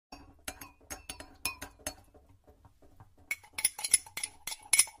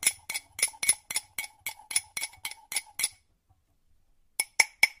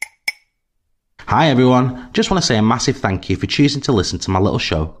Hi everyone, just want to say a massive thank you for choosing to listen to my little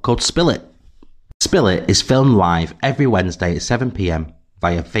show called Spill It. Spill It is filmed live every Wednesday at 7 p.m.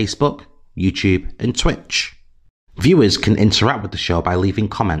 via Facebook, YouTube and Twitch. Viewers can interact with the show by leaving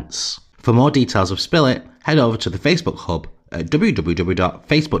comments. For more details of Spill It, head over to the Facebook hub at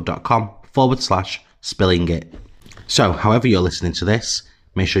www.facebook.com/spillingit. So, however you're listening to this,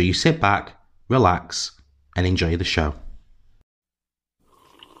 make sure you sit back, relax and enjoy the show.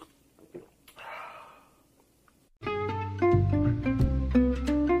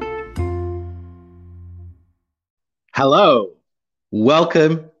 Hello,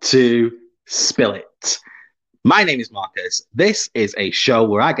 welcome to Spill It. My name is Marcus. This is a show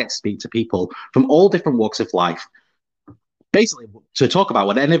where I get to speak to people from all different walks of life, basically to talk about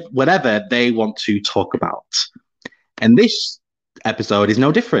whatever they want to talk about. And this episode is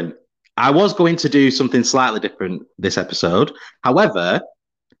no different. I was going to do something slightly different this episode. However,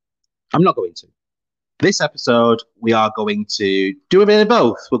 I'm not going to. This episode, we are going to do a bit of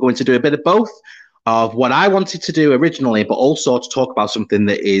both. We're going to do a bit of both of what I wanted to do originally, but also to talk about something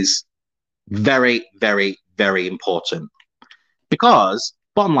that is very, very, very important. Because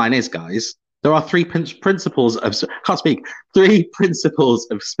bottom line is, guys, there are three principles of Spill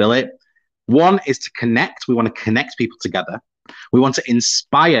It. One is to connect. We want to connect people together. We want to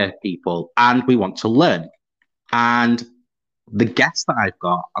inspire people, and we want to learn. And the guest that I've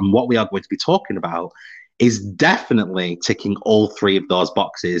got and what we are going to be talking about is definitely ticking all three of those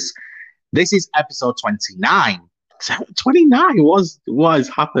boxes. This is episode 29. 29 what has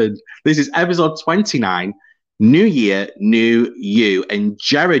happened? This is episode 29. New year, new you. And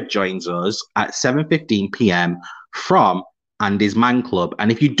Jared joins us at 7:15 p.m. from Andy's Man Club.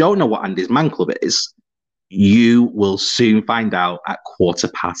 And if you don't know what Andy's Man Club is, you will soon find out at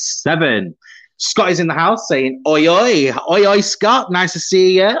 7:15. Scott is in the house saying, oi, oi, oi, oi, Scott. Nice to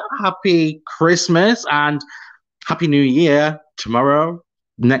see you. Happy Christmas and Happy New Year tomorrow,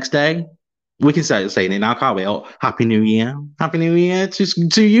 next day. We can start saying it now, can't we? Oh, Happy New Year. Happy New Year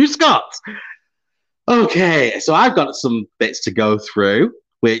to you, Scott. Okay, so I've got some bits to go through,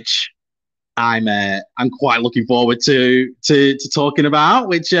 which I'm quite looking forward to talking about,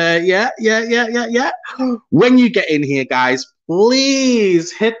 which, yeah. When you get in here, guys,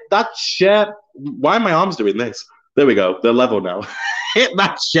 please hit that share. Why are my arms doing this? There we go. They're level now. Hit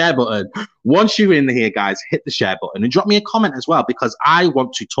that share button. Once you're in here, guys, hit the share button and drop me a comment as well, because I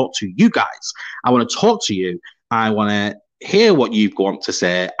want to talk to you guys. I want to talk to you. I want to hear what you want to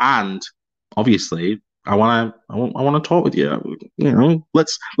say, and obviously, I want to talk with you. You know,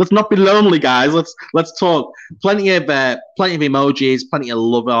 let's not be lonely, guys. Let's talk. Plenty of emojis, plenty of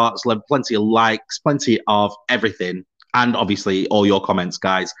love hearts, plenty of likes, plenty of everything, and obviously all your comments,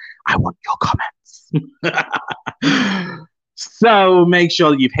 guys. I want your comments. So make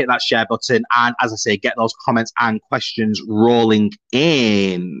sure that you've hit that share button, and as I say, get those comments and questions rolling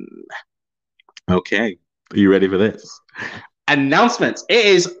in. Okay, are you ready for this? Announcements. It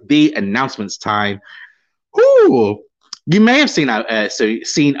is the announcements time. Ooh, you may have seen a.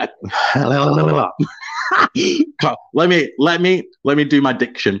 Let me do my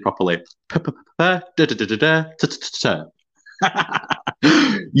diction properly.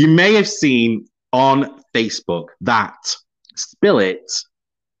 You may have seen on Facebook that Spill It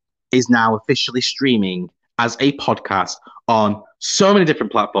is now officially streaming as a podcast on so many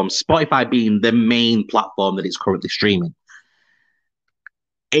different platforms, Spotify being the main platform that it's currently streaming.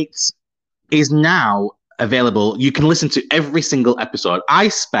 It is now available. You can listen to every single episode. I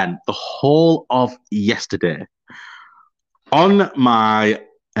spent the whole of yesterday on my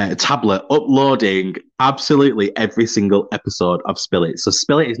tablet uploading absolutely every single episode of Spill It. So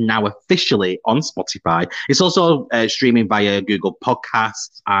Spill It is now officially on Spotify. It's also streaming via Google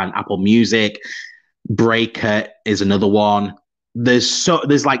Podcasts and Apple Music. Breaker is another one. There's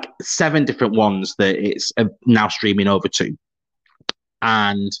like 7 different ones that it's now streaming over to.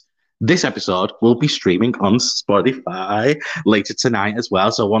 And this episode will be streaming on Spotify later tonight as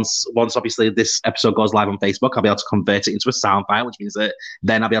well. So once obviously this episode goes live on Facebook, I'll be able to convert it into a sound file, which means that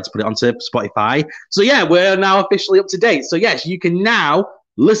then I'll be able to put it onto Spotify. So yeah, we're now officially up to date. So yes, you can now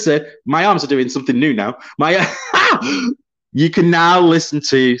listen. My arms are doing something new now. You can now listen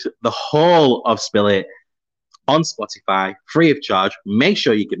to the whole of Spill It on Spotify, free of charge. Make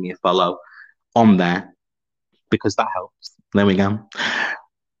sure you give me a follow on there, because that helps. There we go.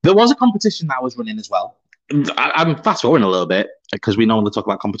 There was a competition that I was running as well. I'm fast forwarding a little bit because we normally talk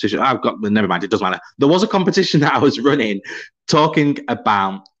about competition. Never mind, it doesn't matter. There was a competition that I was running talking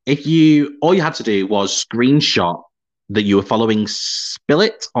about all you had to do was screenshot that you were following Spill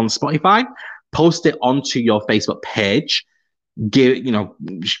It on Spotify, post it onto your Facebook page,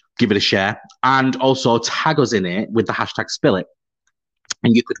 give it a share, and also tag us in it with the hashtag Spill It,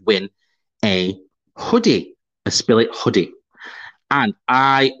 and you could win a hoodie, a Spill It hoodie. And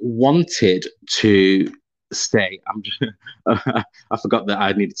I wanted to say, I forgot that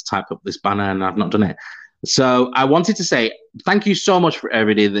I needed to type up this banner and I've not done it. So I wanted to say thank you so much for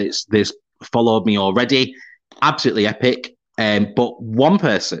everybody that's followed me already. Absolutely epic. But one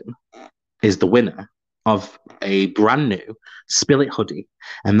person is the winner of a brand new Spill It hoodie,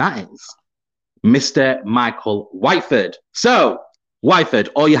 and that is Mr. Michael Whiteford. So, Whiteford,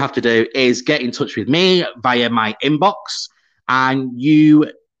 all you have to do is get in touch with me via my inbox, and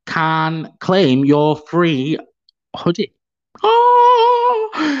you can claim your free hoodie.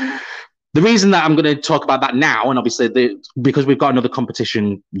 Oh! The reason that I'm going to talk about that now, and obviously because we've got another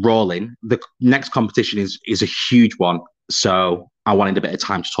competition rolling, the next competition is a huge one. So I wanted a bit of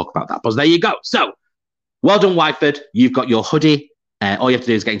time to talk about that. But there you go. So well done, Whiteford. You've got your hoodie. All you have to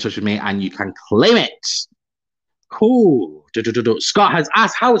do is get in touch with me and you can claim it. Cool. Scott has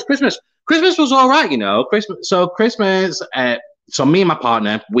asked, how was Christmas? Christmas was all right, Christmas. So me and my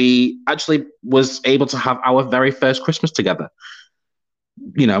partner, we actually was able to have our very first Christmas together.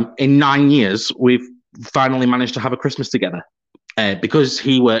 In 9 years, we've finally managed to have a Christmas together. Because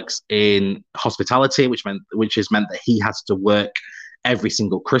he works in hospitality, which has meant that he has to work every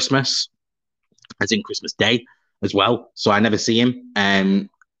single Christmas, as in Christmas Day as well. So I never see him.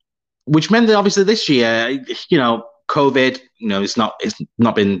 Which meant that obviously this year, COVID, it's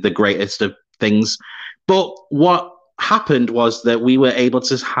not been the greatest of things. But what happened was that we were able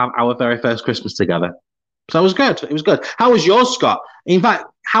to have our very first Christmas together. So it was good. It was good. How was yours, Scott? In fact,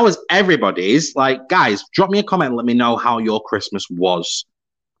 how was everybody's? Like, guys, drop me a comment and let me know how your Christmas was.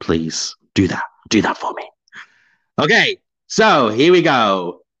 Please do that. Do that for me. Okay, so here we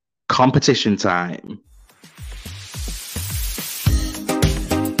go. Competition time.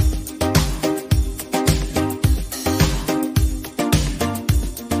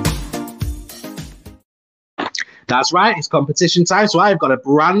 That's right, it's competition time. So I've got a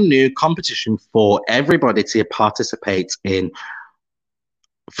brand new competition for everybody to participate in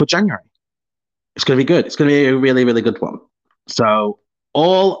for January. It's going to be good. It's going to be a really, really good one. So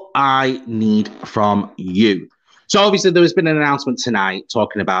all I need from you. So obviously there has been an announcement tonight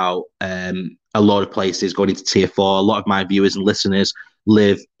talking about a lot of places going into tier 4. A lot of my viewers and listeners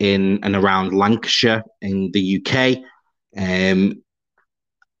live in and around Lancashire in the UK. And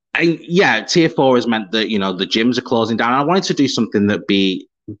yeah, tier 4 has meant that, the gyms are closing down. I wanted to do something that'd be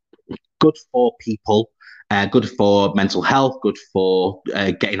good for people, good for mental health, good for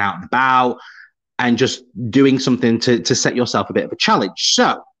getting out and about, and just doing something to set yourself a bit of a challenge.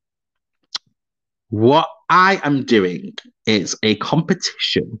 So what I am doing is a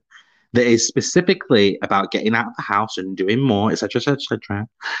competition that is specifically about getting out of the house and doing more, etc., etc.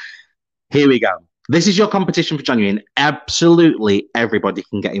 Here we go. This is your competition for January, and absolutely everybody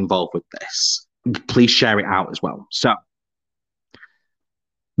can get involved with this. Please share it out as well. So,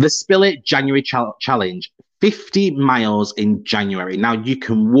 the Spill It January Challenge, 50 miles in January. Now, you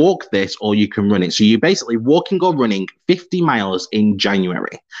can walk this or you can run it. So, you're basically walking or running 50 miles in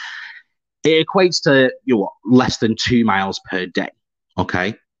January. It equates to less than 2 miles per day.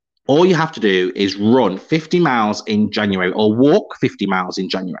 Okay. All you have to do is run 50 miles in January or walk 50 miles in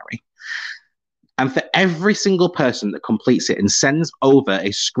January. And for every single person that completes it and sends over a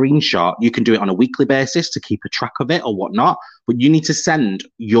screenshot, you can do it on a weekly basis to keep a track of it or whatnot. But you need to send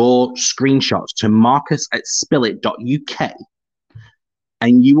your screenshots to marcus@spillit.uk,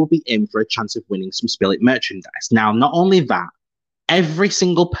 and you will be in for a chance of winning some Spill It merchandise. Now, not only that, every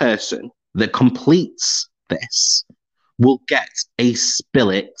single person that completes this will get a Spill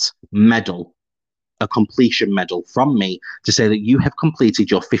It medal, a completion medal from me to say that you have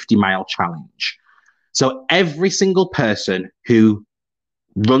completed your 50-mile challenge. So every single person who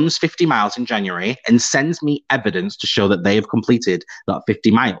runs 50 miles in January and sends me evidence to show that they have completed that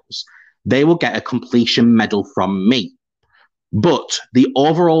 50 miles, they will get a completion medal from me. But the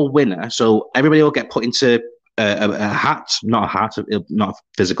overall winner, so everybody will get put into a hat, not a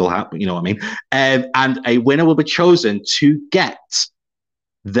physical hat, but you know what I mean. And a winner will be chosen to get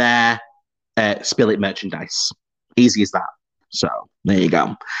their Spill It merchandise. Easy as that. So there you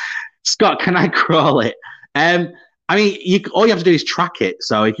go. Scott, can I crawl it? I mean, all you have to do is track it.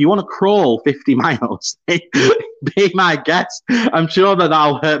 So if you want to crawl 50 miles, be my guest. I'm sure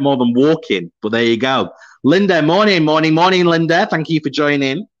that'll hurt more than walking, but there you go. Linda, morning, Linda. Thank you for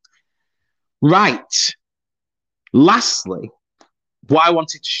joining. Right. Lastly, what I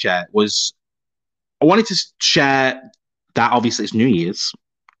wanted to share was, that obviously it's New Year's.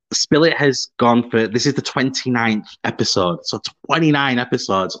 Spill has gone for this is the 29th episode, so 29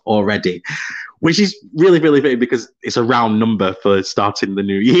 episodes already, which is really, really big because it's a round number for starting the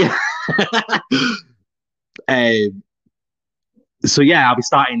new year. um, so yeah, I'll be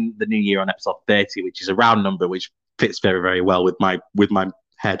starting the new year on episode 30, which is a round number, which fits very, very well with my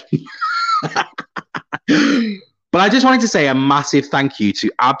head. But I just wanted to say a massive thank you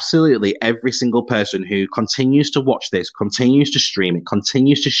to absolutely every single person who continues to watch this, continues to stream it,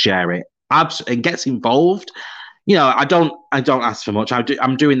 continues to share it, and gets involved. You know, I don't ask for much.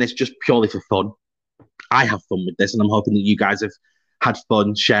 I'm doing this just purely for fun. I have fun with this, and I'm hoping that you guys have had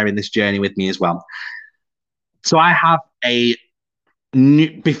fun sharing this journey with me as well. So I have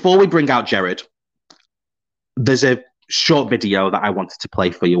before we bring out Jared, there's a short video that I wanted to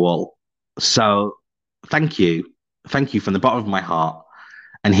play for you all. So thank you. Thank you from the bottom of my heart.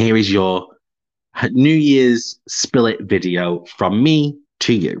 And here is your New Year's Spill It video from me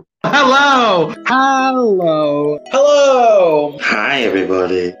to you. Hello! Hello! Hello! Hi,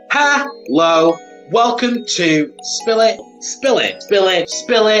 everybody. Hello! Welcome to Spill It, Spill It, Spill It,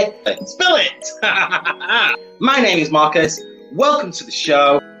 Spill It, Spill It! My name is Marcus. Welcome to the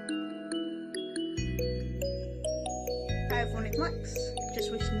show. Hi everyone, it's Max.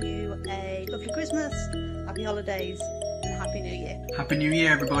 Just wishing you a lovely Christmas, happy holidays, and happy New Year. Happy New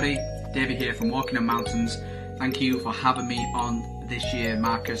Year, everybody. David here from Walking on Mountains. Thank you for having me on this year,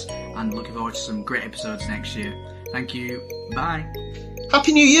 Marcus, and looking forward to some great episodes next year. Thank you. Bye.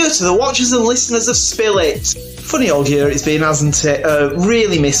 Happy New Year to the watchers and listeners of Spill It. Funny old year it's been, hasn't it?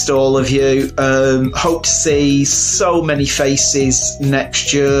 Really missed all of you. Hope to see so many faces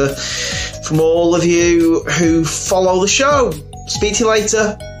next year from all of you who follow the show. Speak to you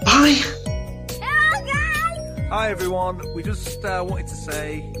later. Bye. Hi everyone, we just wanted to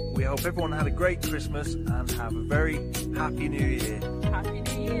say we hope everyone had a great Christmas and have a very happy New Year. Happy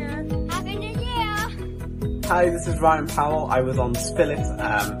New Year! Happy New Year! Hi, this is Ryan Powell. I was on Spill It,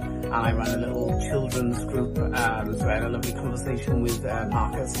 and I ran a little children's group, so I had a lovely conversation with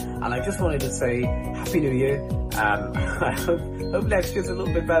Marcus, and I just wanted to say Happy New Year. I hope next year's a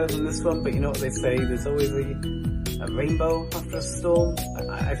little bit better than this one, but you know what they say, there's always a rainbow after a storm.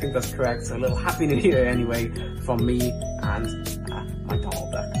 I think that's correct, so a little Happy New Year anyway from me and my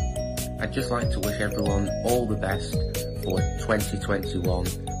Donald Duck. I'd just like to wish everyone all the best for 2021.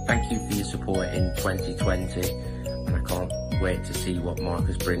 Thank you for your support in 2020, and I can't wait to see what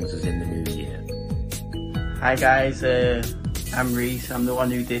Marcus brings us in the new year. Hi guys, I'm Reese. I'm the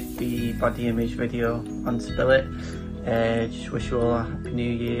one who did the body image video on Spill It. Just wish you all a happy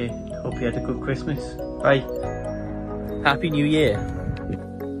new year. Hope you had a good Christmas. Bye. Happy New Year.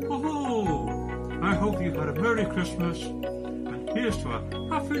 Oh, I hope you've had a Merry Christmas, and here's to a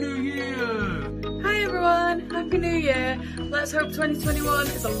Happy New Year. Hi everyone, Happy New Year. Let's hope 2021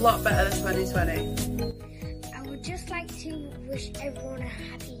 is a lot better than 2020. I would just like to wish everyone a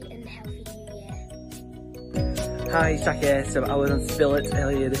happy and healthy New Year. Hi, Jack here. So I was on Spill It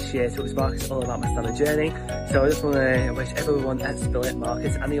earlier this year, so it was Marcus all about my summer journey. So I just want to wish everyone at Spill It,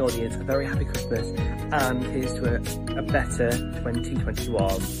 Marcus and the audience, a very happy Christmas, and here's to a better 2021.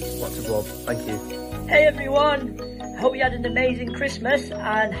 Lots of love. Thank you. Hey everyone, I hope you had an amazing Christmas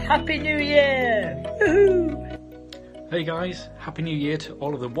and Happy New Year! Woohoo! Hey guys, Happy New Year to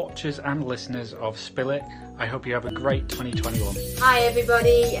all of the watchers and listeners of Spill It. I hope you have a great 2021. Hi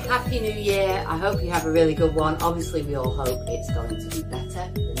everybody, Happy New Year. I hope you have a really good one. Obviously we all hope it's going to be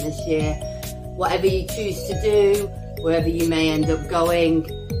better than this year. Whatever you choose to do, wherever you may end up going,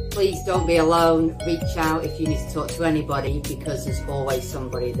 please don't be alone. Reach out if you need to talk to anybody, because there's always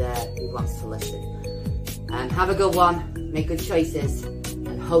somebody there who wants to listen. Have a good one, make good choices,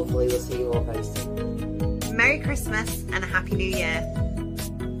 and hopefully we'll see you all very soon. Merry Christmas and a Happy New Year.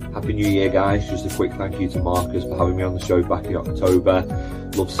 Happy New Year, guys. Just a quick thank you to Marcus for having me on the show back in October.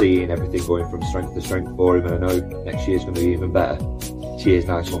 Love seeing everything going from strength to strength for him, and I know next year's going to be even better. Cheers,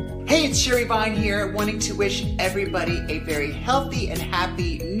 nice one. Hey, it's Sherry Vine here, wanting to wish everybody a very healthy and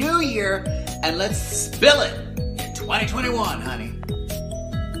happy New Year, and let's spill it in 2021, honey.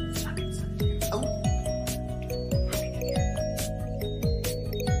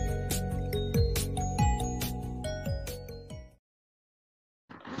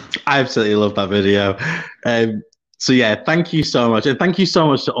 I absolutely love that video. So yeah, thank you so much. And thank you so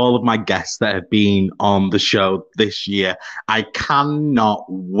much to all of my guests that have been on the show this year. I cannot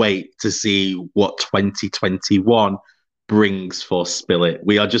wait to see what 2021 brings for Spill It.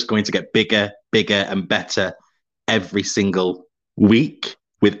 We are just going to get bigger, bigger and better every single week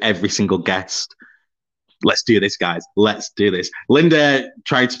with every single guest. Let's do this, guys. Let's do this. Linda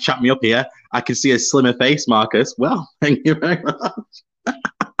tried to chat me up here. I can see a slimmer face, Marcus. Well, thank you very much.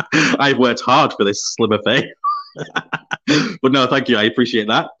 I've worked hard for this slimmer face. But no, thank you. I appreciate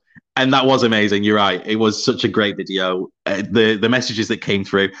that. And that was amazing. You're right. It was such a great video. The messages that came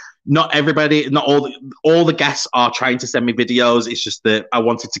through. Not everybody, not all the guests are trying to send me videos. It's just that I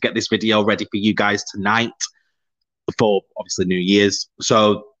wanted to get this video ready for you guys tonight for obviously New Year's.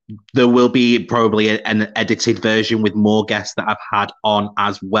 So there will be probably an edited version with more guests that I've had on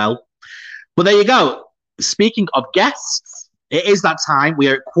as well. But there you go. Speaking of guests, it is that time. We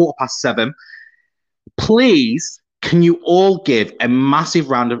are at 7:15. Please, can you all give a massive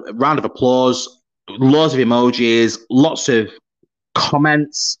round of applause, loads of emojis, lots of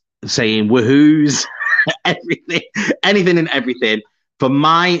comments saying woohoos, everything, anything and everything for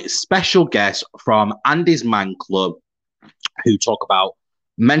my special guest from Andy's Man Club, who talk about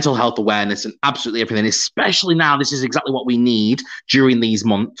mental health awareness and absolutely everything, especially now. This is exactly what we need during these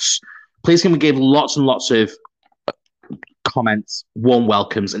months. Please can we give lots and lots of comments, warm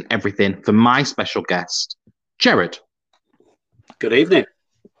welcomes and everything for my special guest, Jared. Good evening.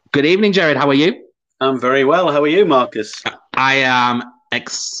 Good evening, Jared. How are you? I'm very well. How are you, Marcus? I am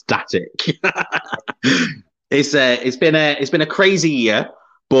ecstatic. It's been a crazy year,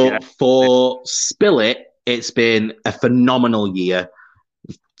 but for Spill It, it's been a phenomenal year,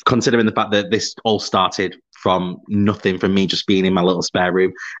 considering the fact that this all started from nothing, from me just being in my little spare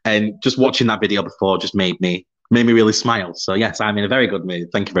room, and just watching that video before just made me really smile. So yes, I'm in a very good mood.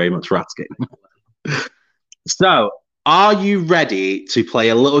 Thank you very much for asking. So, are you ready to play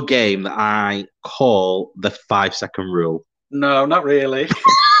a little game that I call the 5-second rule? No, not really.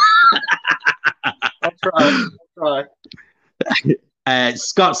 I'll try.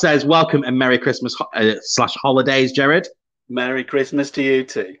 Scott says, welcome and Merry Christmas / holidays, Jared. Merry Christmas to you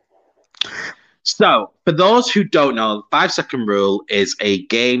too. So, for those who don't know, the 5-second rule is a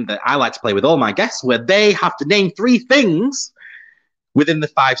game that I like to play with all my guests where they have to name 3 things within the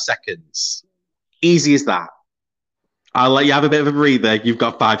 5 seconds. Easy as that. I'll let you have a bit of a breather. You've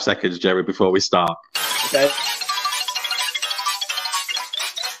got 5 seconds, Jared, before we start. Okay.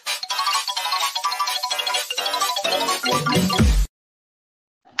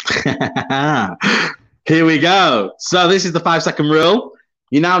 Here we go. So this is the 5-second rule.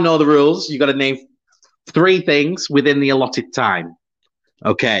 You now know the rules. You've got to name 3 things within the allotted time.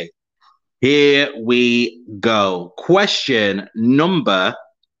 Okay. Here we go. Question number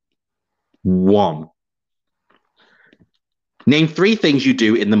 1. Name 3 things you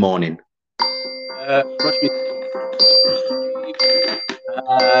do in the morning. Brush my teeth.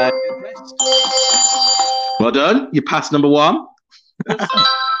 Well done. You passed number 1.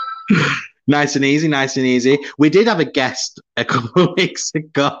 Nice and easy, nice and easy. We did have a guest a couple of weeks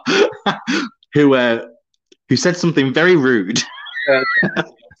ago who said something very rude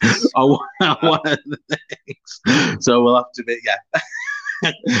on one of the things. So we'll have to be, yeah.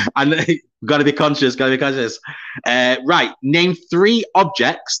 And got to be conscious, right, name 3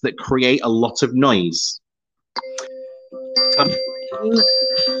 objects that create a lot of noise.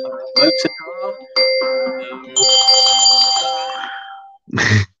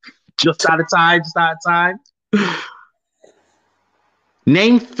 Just out of time.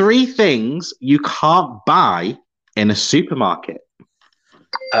 Name 3 things you can't buy in a supermarket.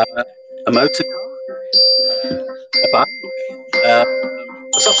 A motor car, a bike,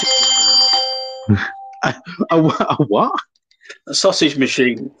 a sausage machine. A what? A sausage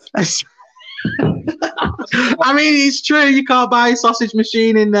machine. I mean, it's true. You can't buy a sausage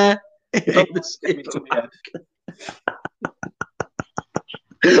machine in there.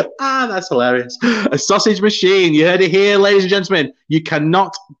 That's hilarious. A sausage machine. You heard it here, ladies and gentlemen. You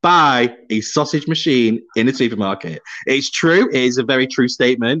cannot buy a sausage machine in a supermarket. It's true. It is a very true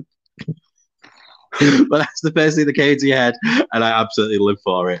statement. But that's the first thing that came to your head, and I absolutely live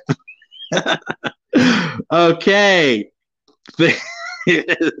for it. Okay.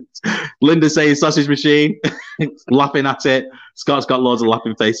 Linda saying sausage machine, laughing at it. Scott's got loads of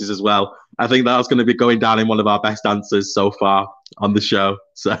laughing faces as well. I think that's going to be going down in one of our best answers so far on the show.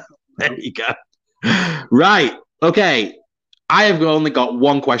 So there you go. Right. Okay. I have only got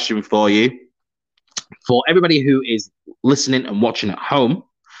one question for you. For everybody who is listening and watching at home,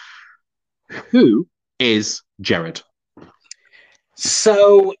 who is Jared?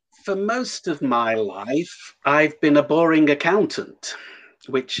 So, for most of my life, I've been a boring accountant,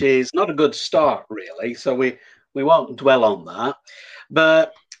 which is not a good start, really. So we won't dwell on that.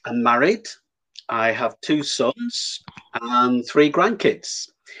 But I'm married. I have 2 sons and 3 grandkids,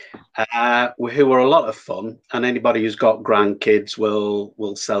 who are a lot of fun. And anybody who's got grandkids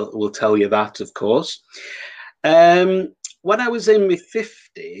will tell you that, of course. When I was in my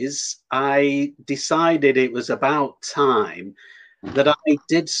 50s, I decided it was about time that I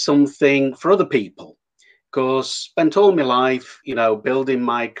did something for other people. Because spent all my life, you know, building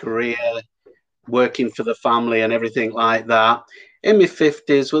my career, working for the family and everything like that. In my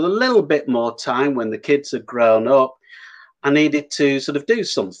 50s, with a little bit more time when the kids had grown up, I needed to sort of do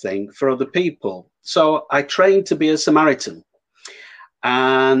something for other people. So I trained to be a Samaritan.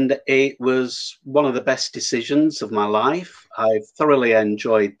 And it was one of the best decisions of my life. I've thoroughly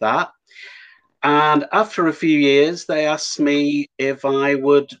enjoyed that. And after a few years, they asked me if I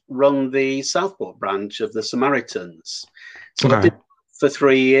would run the Southport branch of the Samaritans. So I did for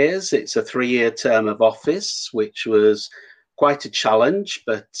 3 years. It's a 3-year term of office, which was quite a challenge,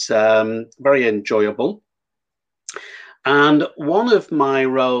 but very enjoyable. And one of my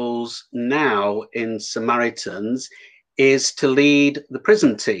roles now in Samaritans is to lead the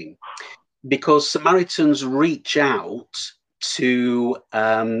prison team, because Samaritans reach out to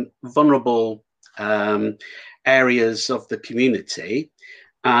vulnerable areas of the community,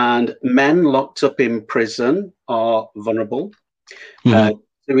 and men locked up in prison are vulnerable,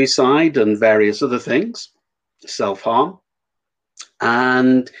 suicide and various other things, self-harm.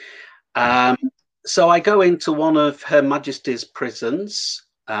 And so I go into one of Her Majesty's prisons,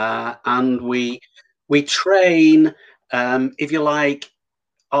 and we train, if you like,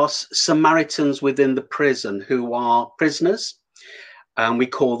 our Samaritans within the prison who are prisoners, and we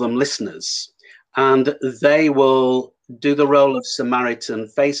call them listeners. And they will do the role of Samaritan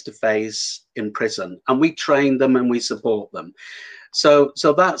face to face in prison, and we train them and we support them. So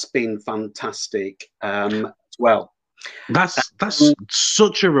that's been fantastic as well. That's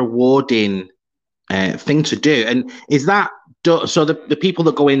such a rewarding thing to do. And is that so? The people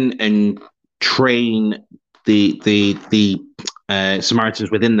that go in and train the Samaritans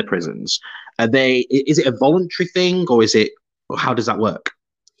within the prisons, is it a voluntary thing, or is it? How does that work?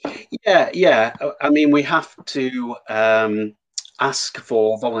 Yeah. I mean, we have to ask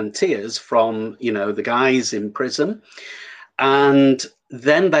for volunteers from, the guys in prison, and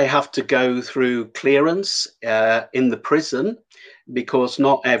then they have to go through clearance in the prison, because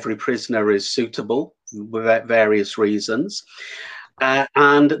not every prisoner is suitable for various reasons.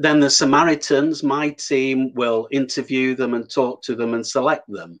 And then the Samaritans, my team, will interview them and talk to them and select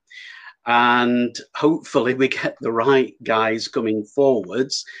them. And hopefully we get the right guys coming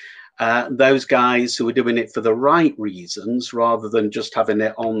forwards, those guys who are doing it for the right reasons, rather than just having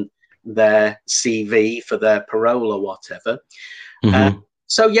it on their CV for their parole or whatever.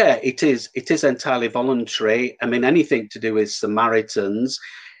 So yeah, it is entirely voluntary. I mean, anything to do with Samaritans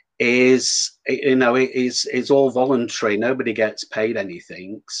is all voluntary. Nobody gets paid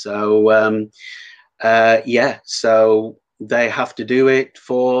anything. So so they have to do it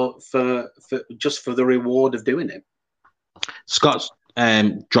for just for the reward of doing it. Scott's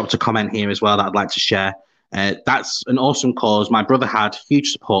dropped a comment here as well that I'd like to share. That's an awesome cause. My brother had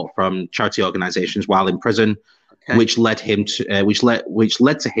huge support from charity organisations while in prison, which led him to which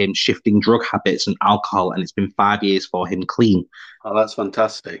led to him shifting drug habits and alcohol, and it's been 5 years for him clean. Oh, that's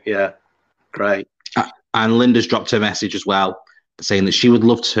fantastic! Yeah, great. And Linda's dropped a message as well, saying that she would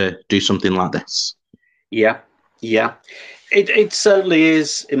love to do something like this. Yeah. It certainly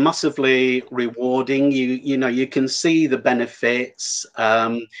is massively rewarding. You can see the benefits.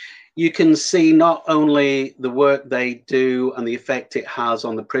 You can see not only the work they do and the effect it has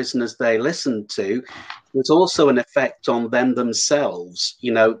on the prisoners they listen to, there's also an effect on them themselves.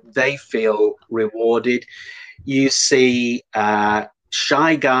 They feel rewarded. You see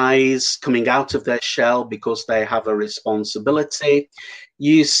shy guys coming out of their shell because they have a responsibility.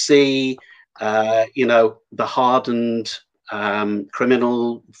 You see the hardened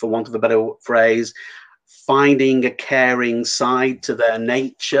criminal, for want of a better phrase, finding a caring side to their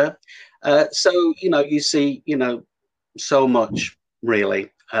nature. So you see, so much, really,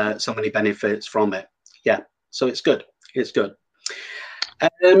 so many benefits from it. Yeah, so it's good. It's good.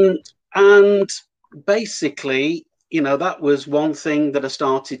 And basically, that was one thing that I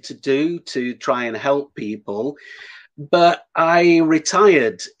started to do to try and help people. But I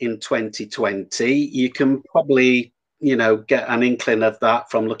retired in 2020. You can probably, get an inkling of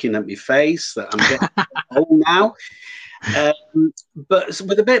that from looking at my face, that I'm getting old now. But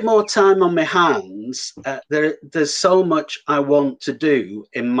with a bit more time on my hands, there's so much I want to do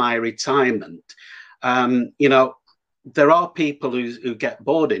in my retirement. There are people who get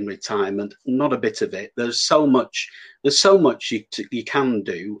bored in retirement. Not a bit of it. There's so much you can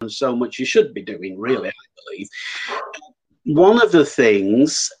do, and so much you should be doing, really, I believe. One of the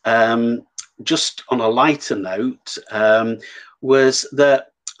things, just on a lighter note, was that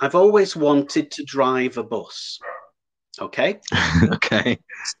I've always wanted to drive a bus. Okay. Okay.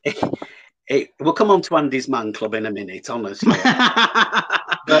 we'll come on to Andy's Man Club in a minute, honestly.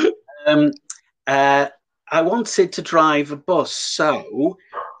 But I wanted to drive a bus, so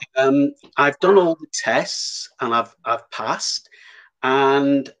I've done all the tests and I've passed,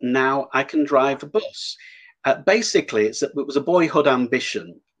 and now I can drive a bus. Basically, it was a boyhood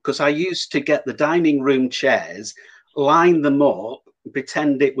ambition, because I used to get the dining room chairs, line them up,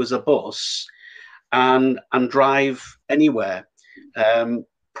 pretend it was a bus, and drive anywhere.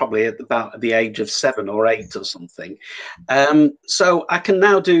 Probably at about the age of 7 or 8 or something. So I can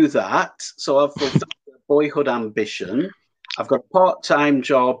now do that. So I've fulfilled a boyhood ambition. I've got a part-time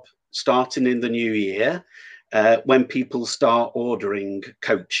job starting in the new year when people start ordering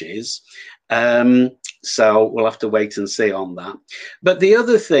coaches. So we'll have to wait and see on that. But the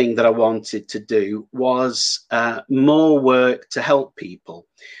other thing that I wanted to do was more work to help people.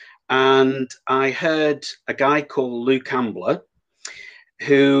 And I heard a guy called Luke Ambler,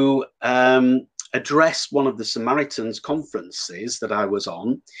 who addressed one of the Samaritans conferences that I was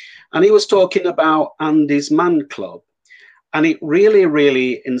on, and he was talking about Andy's Man Club, and it really,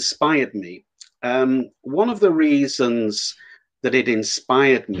 really inspired me. One of the reasons that it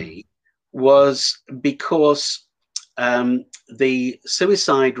inspired me was because the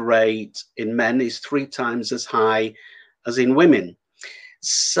suicide rate in men is 3 times as high as in women.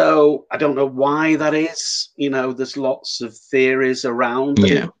 So I don't know why that is. You know, there's lots of theories around.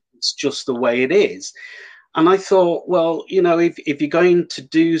 Yeah. It's just the way it is. And I thought, well, you know, if you're going to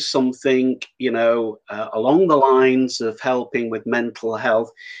do something, you know, along the lines of helping with mental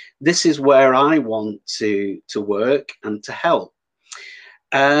health, this is where I want to work and to help.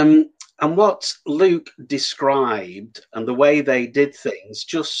 And what Luke described and the way they did things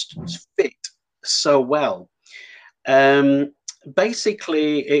just fit so well.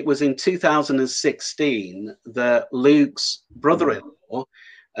 Basically, it was in 2016 that Luke's brother-in-law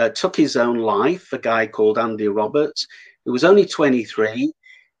took his own life, a guy called Andy Roberts, who was only 23,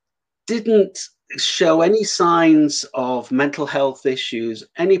 didn't show any signs of mental health issues,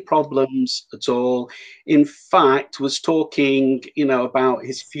 any problems at all. In fact, was talking, you know, about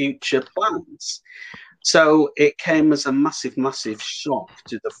his future plans. So it came as a massive, massive shock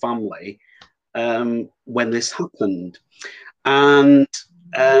to the family when this happened. And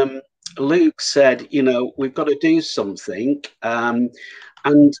Luke said, you know, we've got to do something,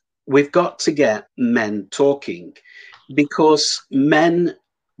 and we've got to get men talking, because men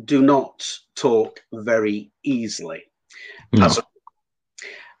do not talk very easily. No.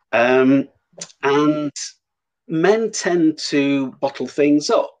 And men tend to bottle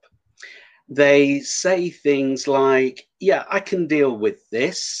things up. They say things like, yeah, I can deal with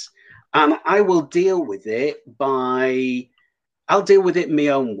this, and I will deal with it I'll deal with it my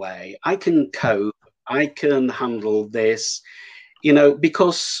own way. I can cope. I can handle this, you know,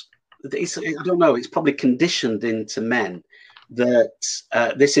 because I don't know, it's probably conditioned into men that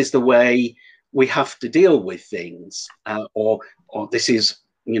this is the way we have to deal with things, or this is,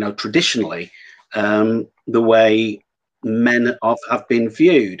 you know, traditionally the way men have been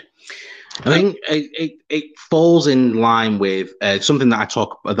viewed. I think it falls in line with something that I've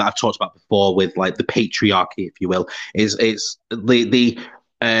talked about before, with like the patriarchy, if you will. Is the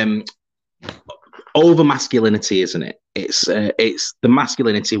over masculinity, isn't it? It's the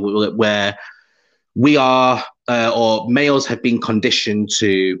masculinity where we are, or males have been conditioned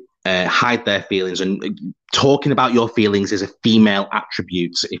to hide their feelings, and talking about your feelings is a female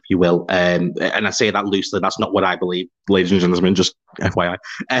attribute, if you will. And I say that loosely. That's not what I believe, ladies and gentlemen, just FYI.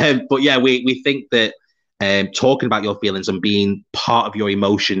 But yeah, we think that talking about your feelings and being part of your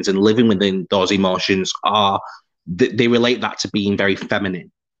emotions and living within those emotions they relate that to being very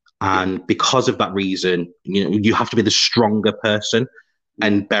feminine. And because of that reason, you know, you have to be the stronger person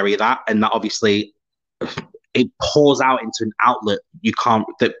and bury that. And that obviously it pours out into an outlet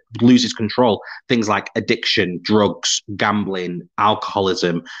that loses control. Things like addiction, drugs, gambling,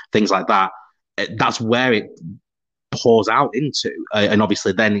 alcoholism, things like that. That's where it pours out into, and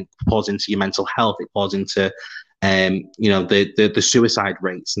obviously then it pours into your mental health. It pours into, you know, the suicide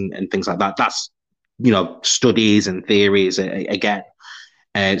rates and things like that. That's, you know, studies and theories again.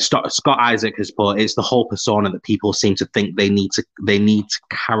 Scott Isaac has put, it's the whole persona that people seem to think they need to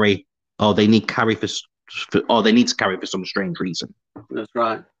carry, or they need to carry for some strange reason. That's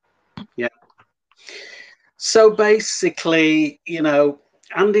right. Yeah. So basically, you know,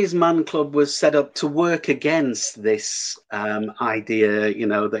 Andy's Man Club was set up to work against this idea, you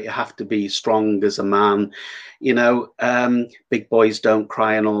know, that you have to be strong as a man, you know, big boys don't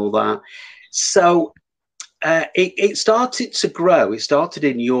cry and all that. So it started to grow. It started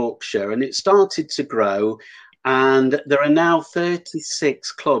in Yorkshire, and it started to grow. And there are now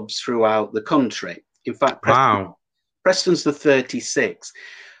 36 clubs throughout the country. In fact, Preston's the 36.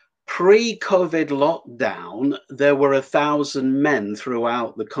 Pre-COVID lockdown, there were 1,000 men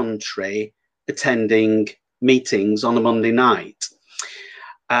throughout the country attending meetings on a Monday night.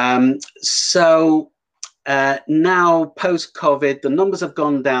 Now, post-COVID, the numbers have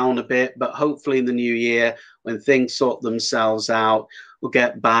gone down a bit, but hopefully in the new year, when things sort themselves out, we'll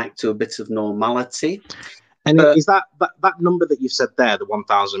get back to a bit of normality. And is that number that you said there, the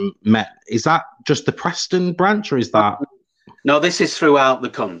 1,000 men, is that just the Preston branch, or is that... No, this is throughout the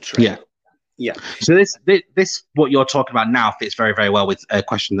country. Yeah. Yeah. So this what you're talking about now fits very, very well with a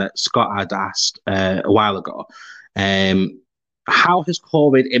question that Scott had asked a while ago. How has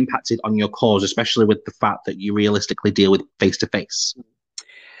COVID impacted on your cause, especially with the fact that you realistically deal with face-to-face?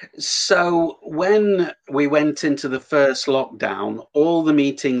 So when we went into the first lockdown, all the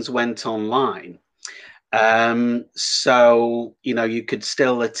meetings went online. So, you know, you could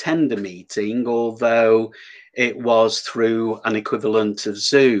still attend a meeting, although it was through an equivalent of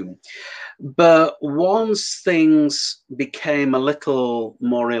Zoom. But once things became a little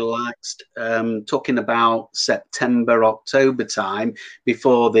more relaxed, talking about September, October time,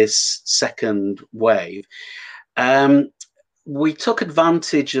 before this second wave, we took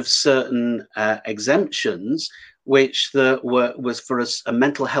advantage of certain exemptions, which was for a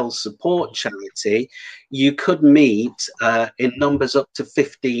mental health support charity. You could meet in numbers up to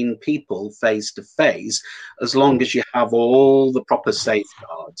 15 people face to face, as long as you have all the proper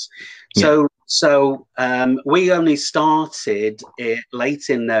safeguards. Yeah. So we only started it late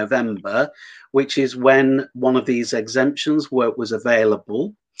in November, which is when one of these exemptions was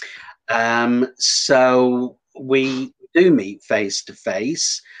available. So we do meet face to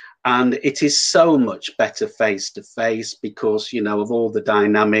face. And it is so much better face-to-face because, you know, of all the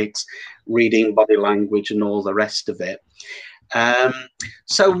dynamics, reading body language and all the rest of it.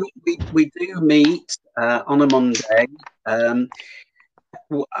 So we do meet on a Monday.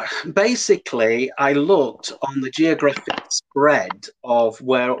 Basically, I looked on the geographic spread of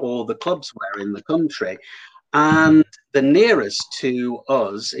where all the clubs were in the country. And the nearest to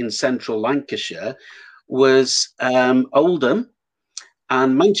us in central Lancashire was Oldham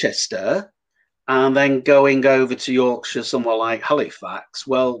and Manchester, and then going over to Yorkshire, somewhere like Halifax.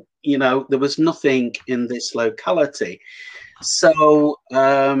 Well, you know, there was nothing in this locality. So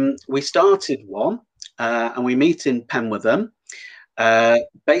we started one, and we meet in Penwortham,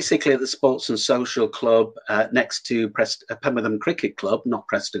 basically at the Sports and Social Club next to Penwortham Cricket Club, not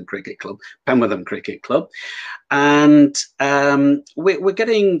Preston Cricket Club, Penwortham Cricket Club. And we're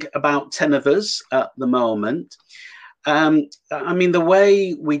getting about 10 of us at the moment. I mean, the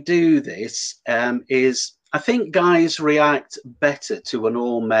way we do this is, I think guys react better to an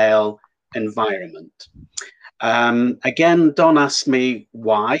all-male environment. Again, don't ask me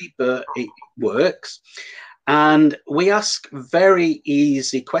why, but it works. And we ask very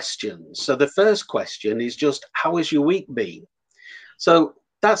easy questions. So the first question is just, how has your week been? So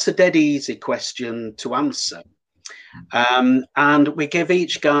that's a dead easy question to answer. And we give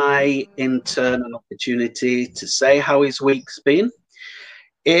each guy in turn an opportunity to say how his week's been.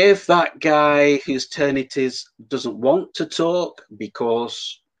 If that guy whose turn it is doesn't want to talk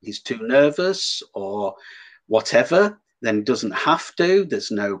because he's too nervous or whatever, then he doesn't have to.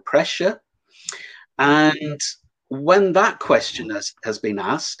 There's no pressure. And when that question has been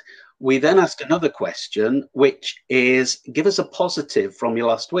asked, we then ask another question, which is, give us a positive from your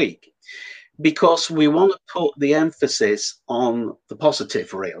last week. Because we want to put the emphasis on the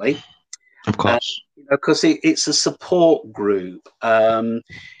positive, really. Of course. Because it's a support group.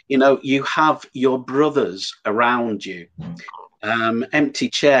 You know, you have your brothers around you. Empty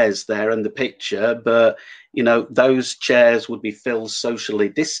chairs there in the picture, but, you know, those chairs would be filled socially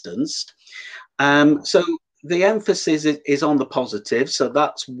distanced. So the emphasis is on the positive. So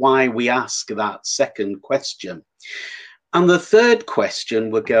that's why we ask that second question. And the third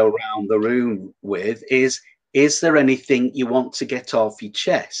question we'll go around the room with is there anything you want to get off your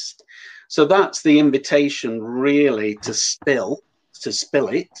chest? So that's the invitation really to spill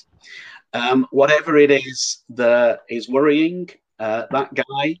it. Whatever it is that is worrying that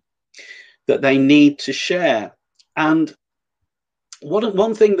guy, that they need to share. And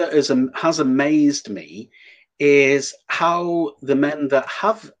one thing that has amazed me is how the men that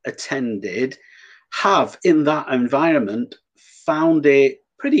have attended have, in that environment, found it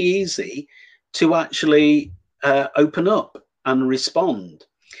pretty easy to actually open up and respond.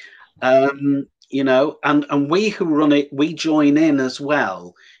 You know, and we who run it, we join in as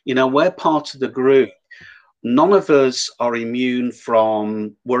well. You know, we're part of the group. None of us are immune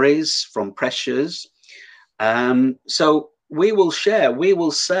from worries, from pressures. So we will share, we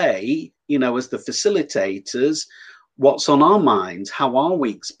will say, you know, as the facilitators, what's on our minds, how our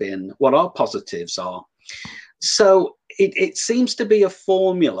week's been, what our positives are. So it seems to be a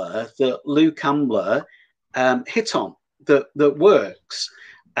formula that Luke Ambler hit on that works.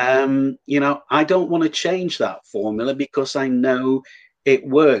 You know, I don't want to change that formula because I know it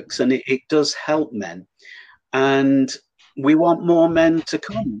works and it does help men. And we want more men to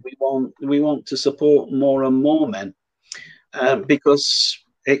come. We want to support more and more men because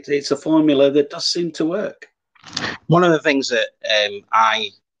it's a formula that does seem to work. One of the things that I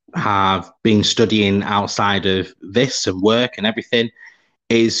have been studying outside of this and work and everything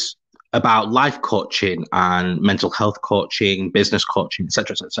is about life coaching and mental health coaching, business coaching,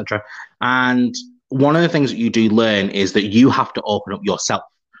 etc., etc. And one of the things that you do learn is that you have to open up yourself.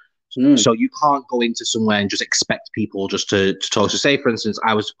 So you can't go into somewhere and just expect people just to talk. So say, for instance,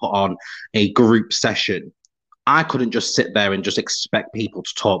 I was to put on a group session. I couldn't just sit there and just expect people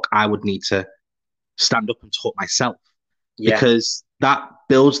to talk. I would need to stand up and talk myself, because that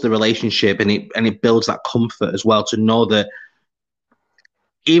builds the relationship and it builds that comfort as well, to know that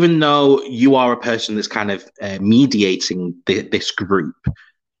even though you are a person that's kind of mediating this group,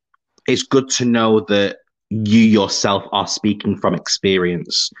 it's good to know that you yourself are speaking from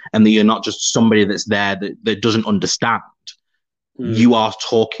experience and that you're not just somebody that's there that doesn't understand. You are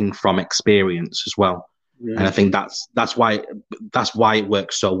talking from experience as well. And I think that's why it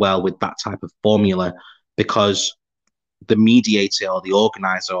works so well with that type of formula, because the mediator or the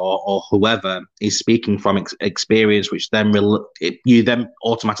organizer or whoever is speaking from experience, which then you then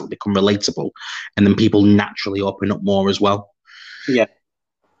automatically become relatable, and then people naturally open up more as well.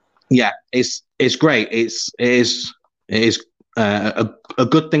 It's great. It is a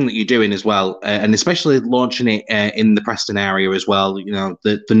good thing that you're doing as well, and especially launching it in the Preston area as well. You know,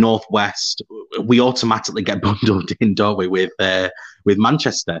 the Northwest, we automatically get bundled in, don't we, with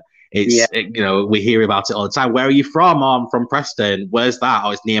Manchester. You know, we hear about it all the time. Where are you from? Oh, I'm from Preston. Where's that?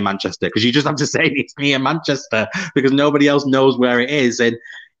 Oh, it's near Manchester. Because you just have to say it's near Manchester, because nobody else knows where it is. And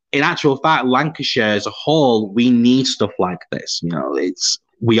in actual fact, Lancashire as a whole, we need stuff like this. You know,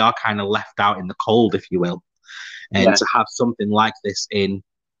 we are kind of left out in the cold, if you will. And to have something like this in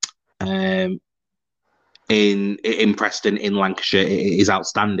Preston, in Lancashire, is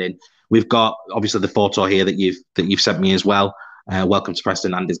outstanding. We've got obviously the photo here that you've sent me as well. Welcome to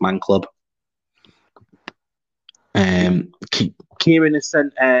Preston and his man club. Kieran has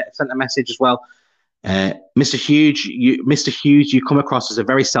sent a message as well. Mr. Hughes, you come across as a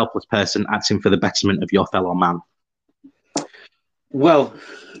very selfless person acting for the betterment of your fellow man. Well,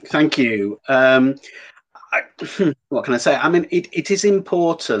 thank you. What can I say? I mean, it is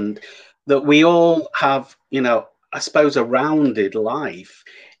important that we all have, you know, I suppose, a rounded life,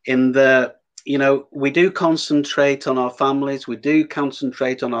 in the, you know, we do concentrate on our families, we do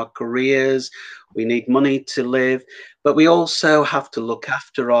concentrate on our careers, we need money to live, but we also have to look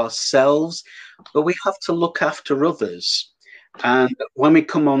after ourselves, but we have to look after others. And when we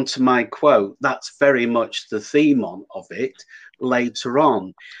come on to my quote, that's very much the theme of it later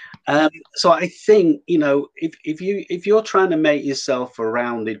on. So I think, you know, if you're trying to make yourself a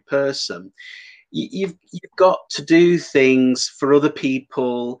rounded person, you've got to do things for other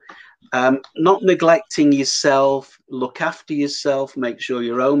people, not neglecting yourself, look after yourself, make sure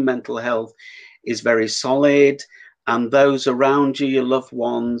your own mental health is very solid, and those around you, your loved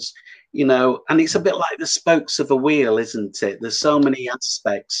ones, you know. And it's a bit like the spokes of a wheel, isn't it? There's so many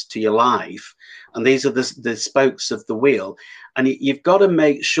aspects to your life, and these are the spokes of the wheel, and you've got to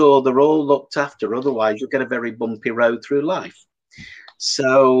make sure they're all looked after, otherwise you'll get a very bumpy road through life.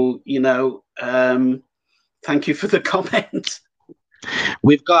 So, you know, thank you for the comment.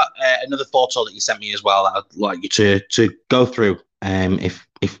 We've got another photo that you sent me as well that I'd like you to go through, if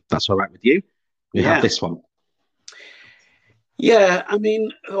that's all right with you. We have this one. Yeah, I mean,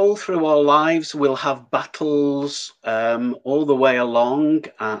 all through our lives, we'll have battles all the way along.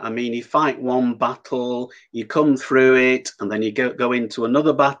 I mean, you fight one battle, you come through it, and then you go into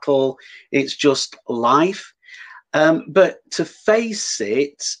another battle. It's just life. But to face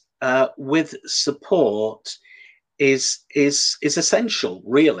it with support is essential,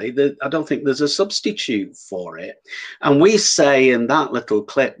 really. I don't think there's a substitute for it. And we say in that little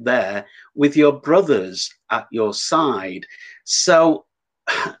clip there, with your brothers at your side. So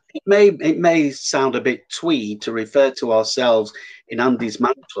it may sound a bit twee to refer to ourselves in Andy's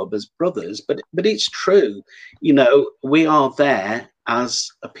Man Club as brothers, but it's true. You know, we are there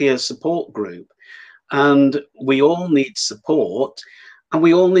as a peer support group, and we all need support, and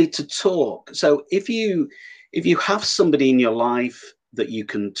we all need to talk. So if you have somebody in your life that you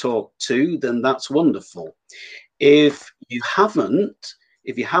can talk to, then that's wonderful. If you haven't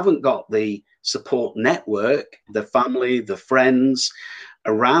got the support network, the family, the friends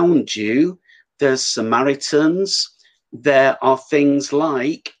around you, there's Samaritans, there are things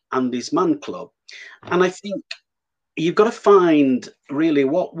like Andy's Man Club. And I think you've got to find really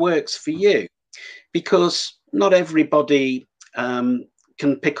what works for you, because not everybody can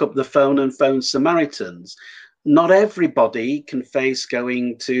pick up the phone and phone Samaritans. Not everybody can face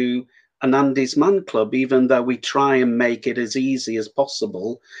going to an Andy's Man Club, even though we try and make it as easy as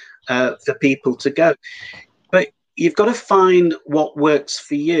possible for people to go. But you've got to find what works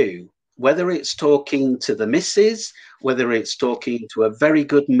for you, whether it's talking to the missus, whether it's talking to a very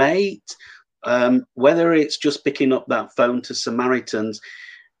good mate, whether it's just picking up that phone to Samaritans.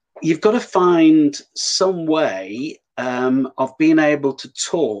 You've got to find some way of being able to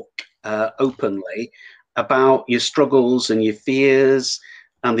talk openly about your struggles and your fears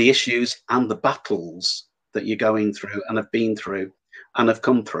and the issues and the battles that you're going through and have been through and have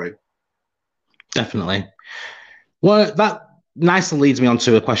come through. Definitely. Well, that nicely leads me on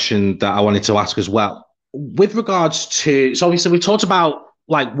to a question that I wanted to ask as well. With regards to, so obviously we talked about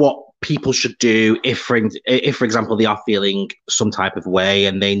like what people should do if for example, they are feeling some type of way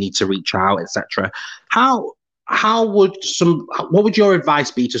and they need to reach out, etc. What would your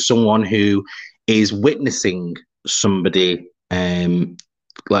advice be to someone who is witnessing somebody,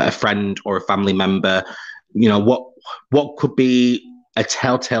 like a friend or a family member? You know, what could be a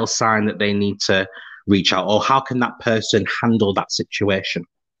telltale sign that they need to reach out, or how can that person handle that situation?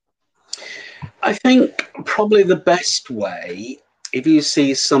 I think probably the best way, if you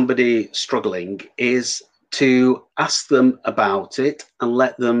see somebody struggling, is to ask them about it and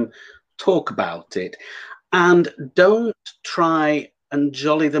let them talk about it. And don't try and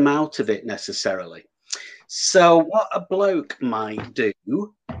jolly them out of it necessarily. So what a bloke might do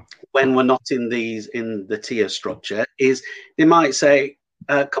when we're not in the tier structure is they might say,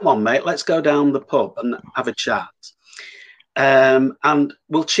 come on, mate, let's go down the pub and have a chat. And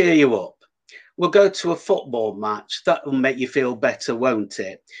we'll cheer you up. We'll go to a football match. That will make you feel better, won't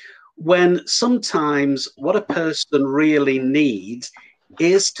it? When sometimes what a person really needs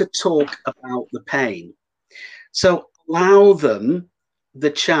is to talk about the pain. So allow them the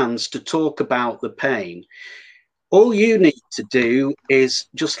chance to talk about the pain. All you need to do is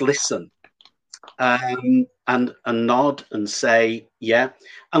just listen and nod and say, yeah,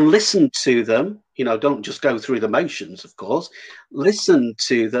 and listen to them. You know, don't just go through the motions, of course. Listen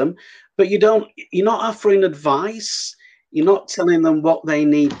to them, but you're not offering advice. You're not telling them what they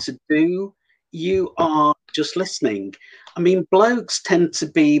need to do. You are just listening. I mean, blokes tend to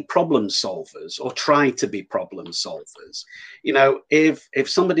be problem solvers, or try to be problem solvers. You know, if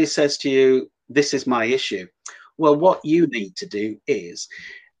somebody says to you, this is my issue, well, what you need to do is,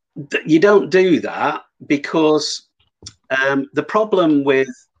 you don't do that, because the problem with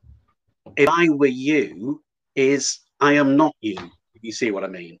if I were you is I am not you. You see what I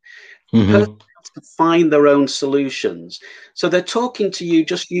mean? Mm-hmm. Persons have to find their own solutions. So they're talking to you,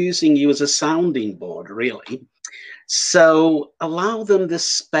 just using you as a sounding board, really. So allow them the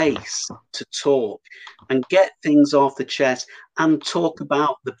space to talk and get things off the chest and talk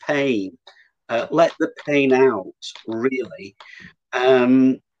about the pain. Let the pain out, really.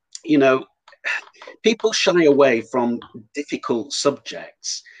 You know, people shy away from difficult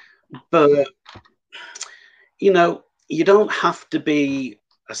subjects, but, you know, you don't have to be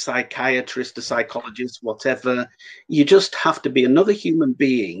a psychiatrist, a psychologist, whatever. You just have to be another human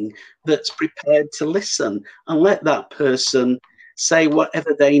being that's prepared to listen and let that person say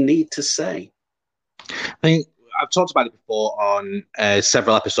whatever they need to say. I think I've talked about it before on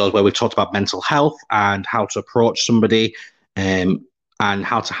several episodes where we've talked about mental health and how to approach somebody and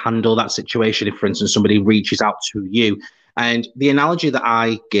how to handle that situation if, for instance, somebody reaches out to you. And the analogy that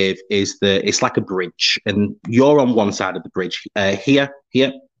I give is that it's like a bridge, and you're on one side of the bridge, here,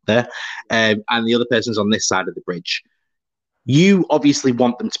 there, and the other person's on this side of the bridge. You obviously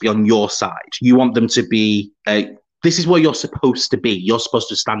want them to be on your side. You want them to be, this is where you're supposed to be. You're supposed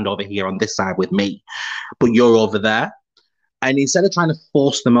to stand over here on this side with me, but you're over there. And instead of trying to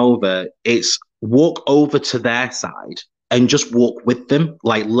force them over, it's walk over to their side and just walk with them,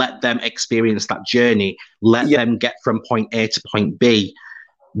 like let them experience that journey, let them get from point A to point B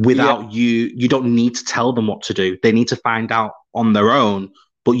without you. You don't need to tell them what to do. They need to find out on their own,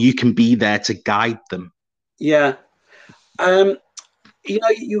 but you can be there to guide them. Yeah. You know,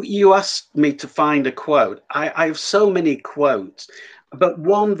 you asked me to find a quote. I have so many quotes, but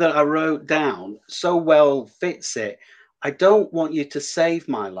one that I wrote down so well fits it. I don't want you to save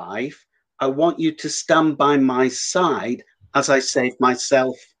my life. I want you to stand by my side as I save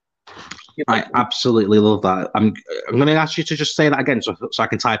myself. I absolutely love that. I'm going to ask you to just say that again so I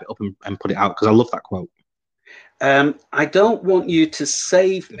can type it up and put it out, because I love that quote. I don't want you to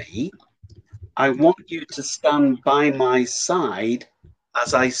save me. I want you to stand by my side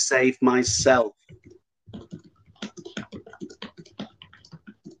as I save myself.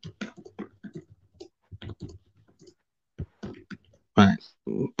 Right,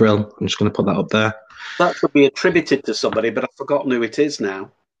 Brill. I'm just going to put that up there. That could be attributed to somebody, but I've forgotten who it is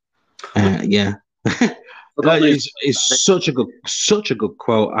now. Yeah. It's such a good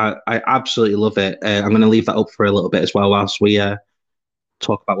quote. I absolutely love it. I'm going to leave that up for a little bit as well whilst we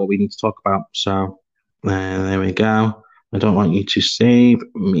talk about what we need to talk about. So there we go. I don't want you to save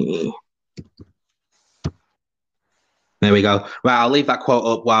me. There we go. Right, I'll leave that quote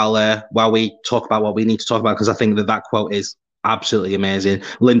up while we talk about what we need to talk about, because I think that quote is absolutely amazing.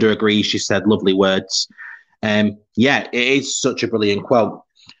 Linda agrees. She said lovely words. Yeah, it is such a brilliant quote.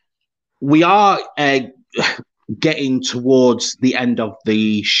 We are getting towards the end of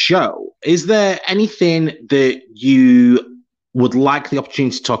the show. Is there anything that you would like the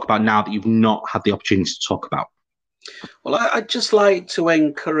opportunity to talk about now that you've not had the opportunity to talk about? Well, I'd just like to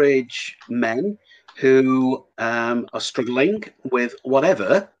encourage men who are struggling with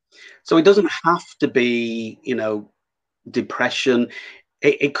whatever. So it doesn't have to be, depression.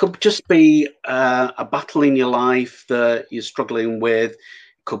 It could just be a battle in your life that you're struggling with.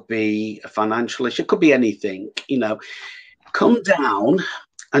 It could be a financial issue. It could be anything. Come down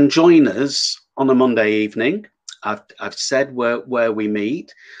and join us on a Monday evening. I've said where we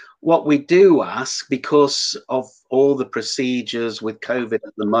meet. What we do ask, because of all the procedures with COVID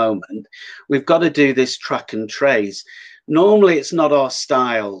at the moment, we've got to do this track and trace. Normally, it's not our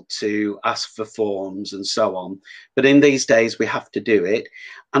style to ask for forms and so on, but in these days, we have to do it.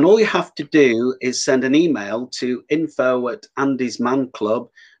 And all you have to do is send an email to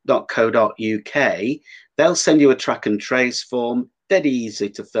info@andysmanclub.co.uk. They'll send you a track and trace form, dead easy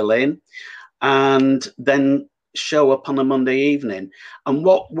to fill in, and then show up on a Monday evening. And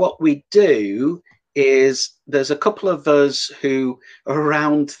what we do is there's a couple of us who are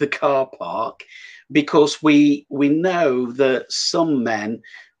around the car park, because we know that some men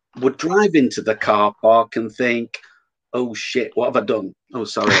would drive into the car park and think, oh shit, what have I done? Oh,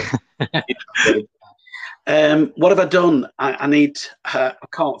 sorry. What have I done? I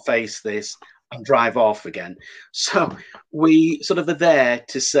can't face this, and drive off again. So we sort of are there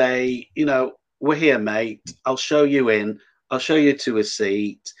to say, we're here, mate. I'll show you in. I'll show you to a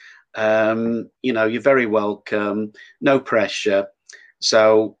seat. You're very welcome. No pressure.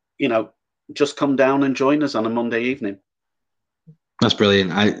 So, just come down and join us on a Monday evening. That's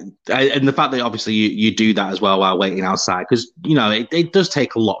brilliant. And the fact that obviously you do that as well while waiting outside, because, it does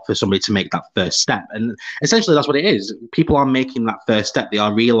take a lot for somebody to make that first step. And essentially that's what it is. People are making that first step. They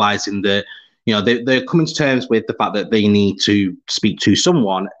are realizing that, they're coming to terms with the fact that they need to speak to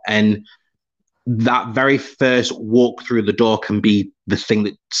someone, and that very first walk through the door can be the thing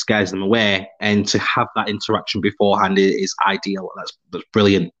that scares them away. And to have that interaction beforehand is ideal. That's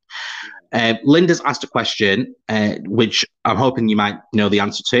brilliant. Linda's asked a question, which I'm hoping you might know the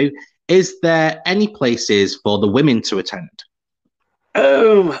answer to. Is there any places for the women to attend?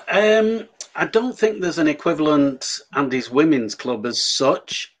 I don't think there's an equivalent Andy's Women's Club as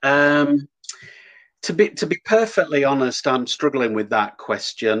such. To be perfectly honest, I'm struggling with that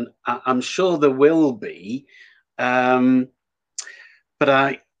question. I'm sure there will be, but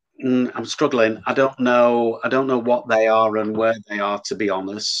I'm struggling. I don't know what they are and where they are, to be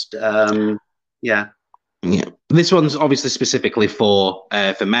honest. Yeah. This one's obviously specifically for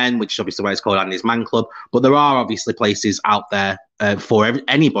men, which is obviously why it's called Andy's Man Club. But there are obviously places out there for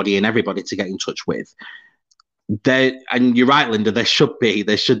anybody and everybody to get in touch with. And you're right, Linda. There should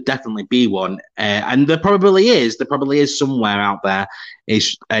definitely be one, and there probably is. There probably is somewhere out there.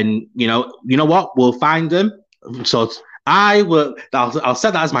 And you know what? We'll find them. So I'll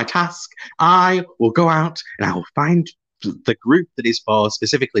set that as my task. I will go out and I will find the group that is for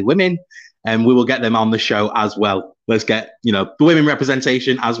specifically women, and we will get them on the show as well. Let's get the women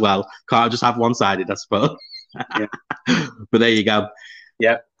representation as well. Can't just have one-sided, I suppose. Yeah. But there you go.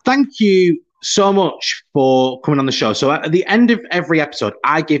 Yeah. Thank you so much for coming on the show. So at the end of every episode,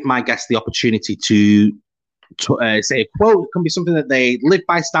 I give my guests the opportunity to say a quote. It can be something that they live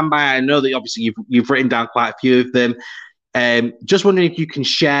by, stand by. I know that obviously you've written down quite a few of them. Just wondering if you can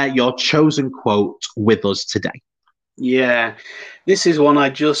share your chosen quote with us today. Yeah, this is one I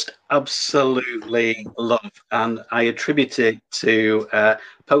just absolutely love, and I attribute it to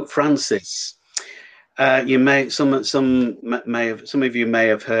Pope Francis. Some of you may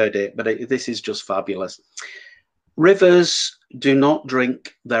have heard it, but this is just fabulous. Rivers do not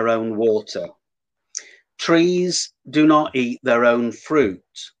drink their own water. Trees do not eat their own fruit.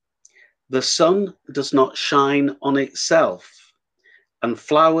 The sun does not shine on itself, and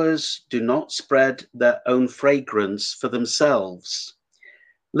flowers do not spread their own fragrance for themselves.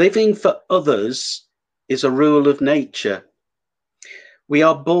 Living for others is a rule of nature. We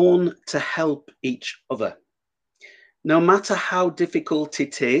are born to help each other. No matter how difficult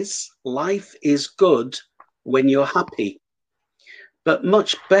it is, life is good when you're happy, but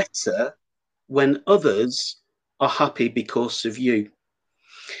much better when others are happy because of you.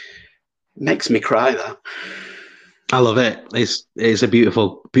 Makes me cry, that. I love it. It's a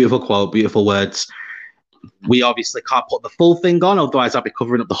beautiful, beautiful quote, beautiful words. We obviously can't put the full thing on, otherwise I'll be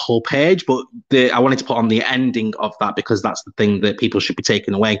covering up the whole page, but I wanted to put on the ending of that because that's the thing that people should be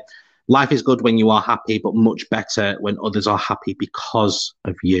taking away. Life is good when you are happy, but much better when others are happy because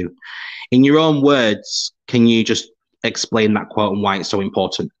of you. In your own words, can you just explain that quote and why it's so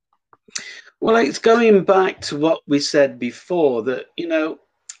important? Well, it's going back to what we said before, that, you know,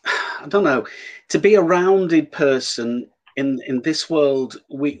 I don't know, to be a rounded person in this world,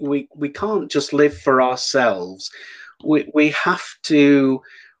 we can't just live for ourselves. We have to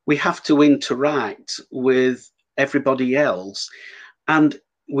interact with everybody else, and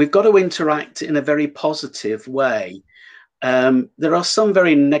we've got to interact in a very positive way. There are some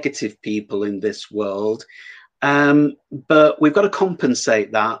very negative people in this world, but we've got to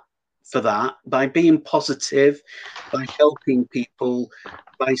compensate for that by being positive, by helping people,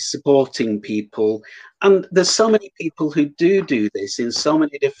 by supporting people. And there's so many people who do this in so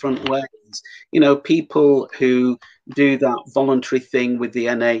many different ways. You know, people who do that voluntary thing with the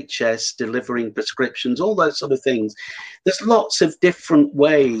NHS, delivering prescriptions, all those sort of things. There's lots of different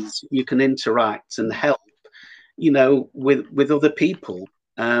ways you can interact and help, you know, with other people.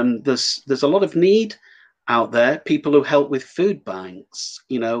 There's a lot of need out there. People who help with food banks,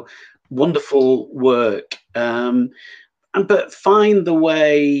 you know, wonderful work. But find the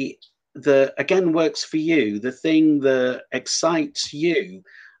way that, again, works for you, the thing that excites you,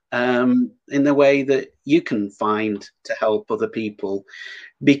 in the way that you can find to help other people.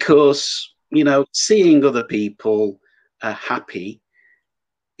 Because, you know, seeing other people happy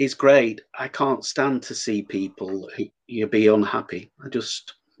is great. I can't stand to see people who be unhappy.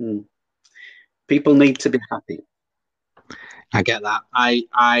 People need to be happy. I get that.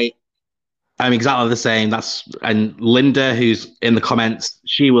 I'm exactly the same. And Linda, who's in the comments,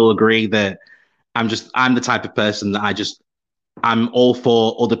 she will agree that I'm the type of person that I'm all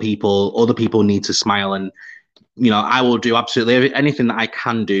for other people. Other people need to smile, and, you know, I will do absolutely anything that I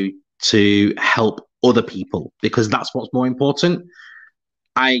can do to help other people, because that's what's more important.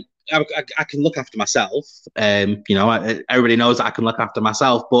 I can look after myself. You know, everybody knows that I can look after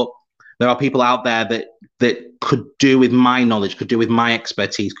myself, but there are people out there that could do with my knowledge, could do with my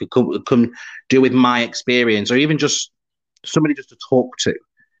expertise, could do with my experience, or even just somebody just to talk to.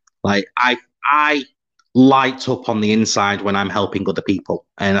 Like, I light up on the inside when I'm helping other people.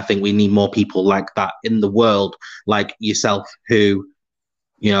 And I think we need more people like that in the world, like yourself, who,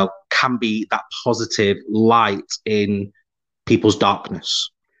 you know, can be that positive light in people's darkness.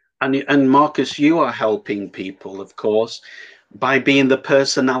 And Marcus, you are helping people, of course, by being the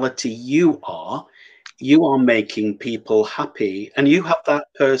personality you are making people happy, and you have that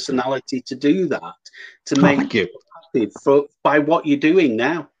personality to do that, to make people happy by what you're doing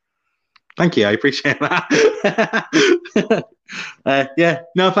now. Thank you. I appreciate that. Yeah,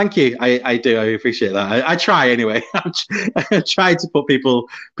 no, thank you. I do. I appreciate that. I try anyway. I try to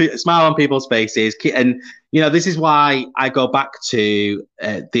put smile on people's faces. And, you know, this is why I go back to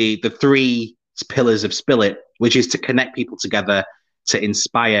the 3 pillars of Spill It, which is to connect people together, to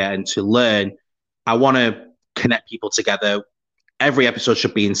inspire and to learn. I want to connect people together. Every episode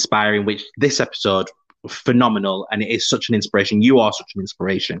should be inspiring, which this episode, phenomenal. And it is such an inspiration. You are such an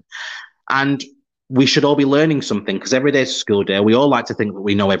inspiration. And we should all be learning something, because every day is a school day. We all like to think that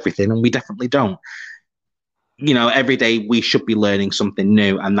we know everything, and we definitely don't. You know, every day we should be learning something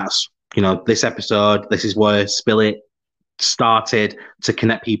new. And that's, you know, this episode, this is where Spill It started, to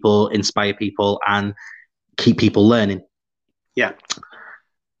connect people, inspire people, and keep people learning. Yeah.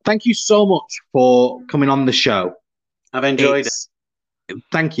 Thank you so much for coming on the show. I've enjoyed it.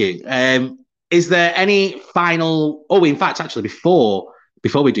 Thank you. Is there any final... Oh, in fact, actually, before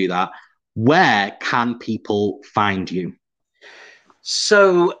we do that, where can people find you?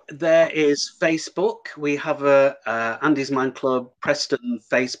 So there is Facebook. We have a Andy's Man Club Preston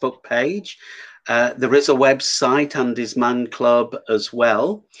Facebook page. There is a website, Andy's Man Club, as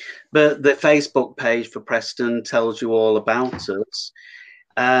well. But the Facebook page for Preston tells you all about us.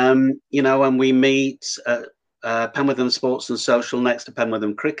 You know, and we meet Penwitham Sports and Social next to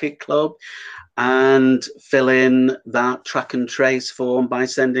Penwitham Cricket Club, and fill in that track and trace form by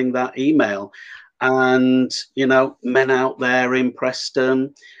sending that email. And, you know, men out there in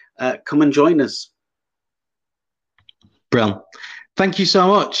Preston, come and join us. Brilliant. Thank you so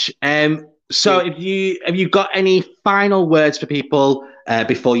much. So have you got any final words for people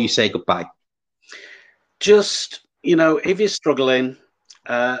before you say goodbye? Just, you know, if you're struggling,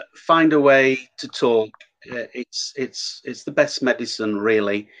 find a way to talk. It's the best medicine,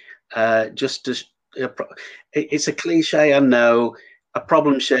 really. It's a cliche, I know. A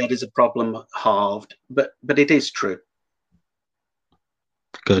problem shared is a problem halved, but it is true.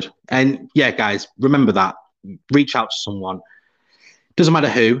 Good. And yeah, guys, remember that. Reach out to someone. Doesn't matter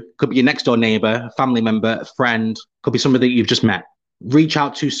who. Could be your next door neighbor, a family member, a friend. Could be somebody that you've just met. Reach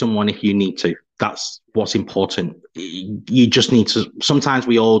out to someone if you need to. That's what's important. You just need to. Sometimes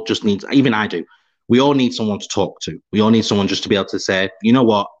we all just need. Even I do. We all need someone to talk to. We all need someone just to be able to say, you know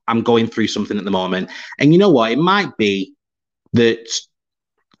what, I'm going through something at the moment, and you know what, it might be the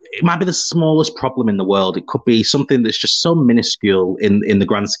smallest problem in the world. It could be something that's just so minuscule in the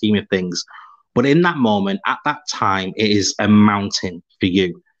grand scheme of things. But in that moment, at that time, it is a mountain for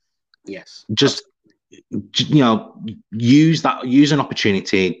you. Yes. Just, you know, use an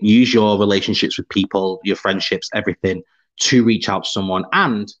opportunity, use your relationships with people, your friendships, everything to reach out to someone,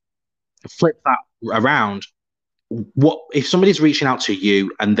 and flip that around. What if somebody's reaching out to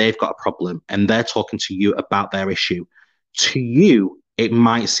you and they've got a problem and they're talking to you about their issue? To you, it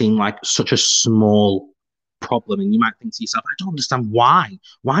might seem like such a small problem, and you might think to yourself, I don't understand why.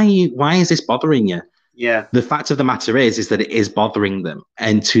 Why is this bothering you? Yeah. The fact of the matter is that it is bothering them.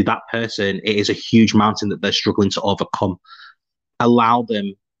 And to that person, it is a huge mountain that they're struggling to overcome. Allow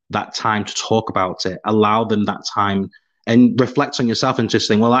them that time to talk about it. Allow them that time and reflect on yourself and just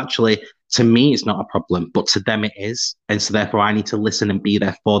think, well, actually, to me, it's not a problem, but to them it is. And so therefore I need to listen and be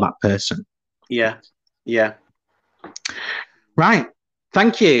there for that person. Yeah. Yeah. Right.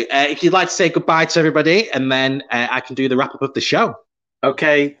 Thank you. If you'd like to say goodbye to everybody, and then I can do the wrap up of the show.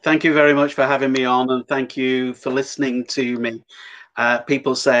 Okay. Thank you very much for having me on, and thank you for listening to me.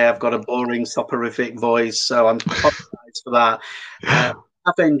 People say I've got a boring, soporific voice, so I'm apologise for that.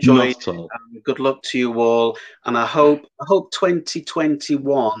 I've enjoyed it. Good luck to you all, and I hope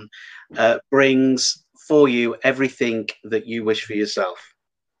 2021 brings for you everything that you wish for yourself.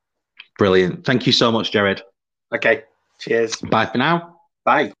 Brilliant. Thank you so much, Jared. Okay. Cheers. Bye for now.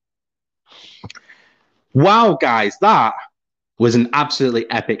 Bye. Wow, guys, that was an absolutely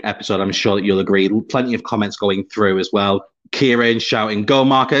epic episode. I'm sure that you'll agree. Plenty of comments going through as well. Kieran shouting, "Go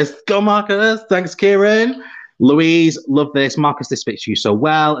Marcus! Go Marcus!" Thanks, Kieran. Louise, love this. Marcus, this fits you so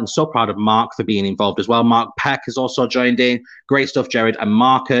well, and so proud of Mark for being involved as well. Mark Peck has also joined in. Great stuff, Jared and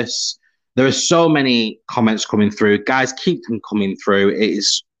Marcus. There are so many comments coming through. Guys, keep them coming through.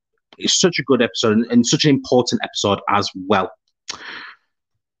 It's such a good episode and such an important episode as well.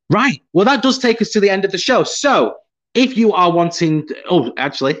 Right. Well, that does take us to the end of the show. So if you are wanting...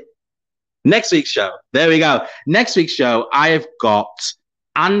 next week's show. There we go. Next week's show, I have got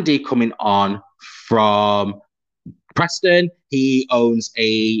Andy coming on from Preston. He owns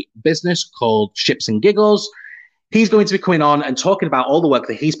a business called Ships and Giggles. He's going to be coming on and talking about all the work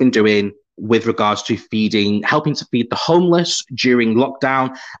that he's been doing with regards to helping to feed the homeless during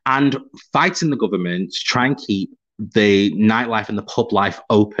lockdown and fighting the government to try and keep the nightlife and the pub life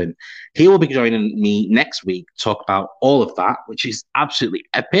open. He will be joining me next week to talk about all of that, which is absolutely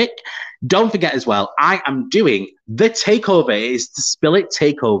epic. Don't forget as well, I am doing the takeover. It is the Spill It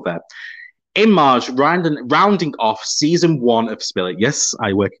Takeover. In March, rounding off season 1 of Spill It. Yes,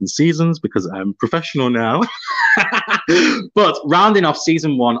 I work in seasons because I'm professional now. But rounding off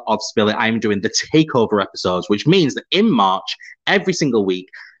season 1 of Spill It, I'm doing the takeover episodes, which means that in March, every single week,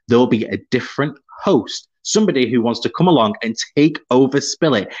 there will be a different host, somebody who wants to come along and take over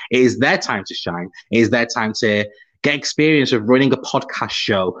Spill It. It is their time to shine. It is their time to get experience of running a podcast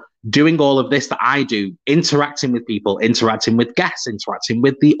show, doing all of this that I do, interacting with people, interacting with guests, interacting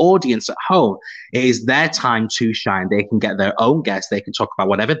with the audience at home. It is their time to shine. They can get their own guests. They can talk about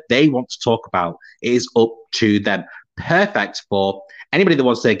whatever they want to talk about. It is up to them. Perfect for anybody that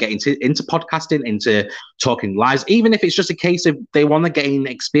wants to get into podcasting, into talking lives, even if it's just a case of they want to gain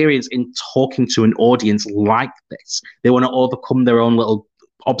experience in talking to an audience like this. They want to overcome their own little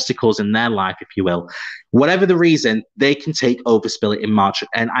obstacles in their life, if you will. Whatever the reason, they can take over Spill It in March.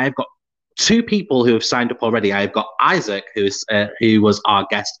 And I have got 2 people who have signed up already. I have got Isaac, who was our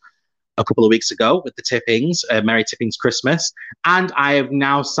guest a couple of weeks ago with the Tippings, Merry Tippings Christmas. And I have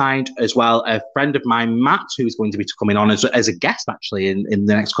now signed as well a friend of mine, Matt, who's going to be coming on as a guest actually in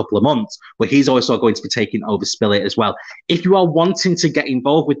the next couple of months, where he's also going to be taking over Spill It as well. If you are wanting to get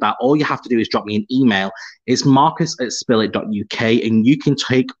involved with that, all you have to do is drop me an email. It's marcus@spillit.uk, and you can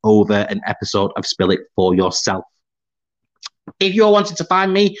take over an episode of Spill It for yourself. If you're wanting to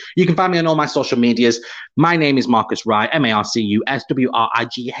find me, you can find me on all my social medias. My name is Marcus Wright,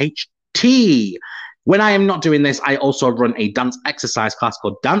 MarcusWright. When I am not doing this, I also run a dance exercise class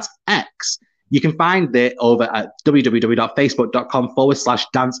called Dance X. You can find it over at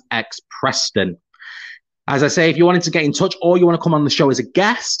www.facebook.com/DanceXPreston. As I say, if you wanted to get in touch or you want to come on the show as a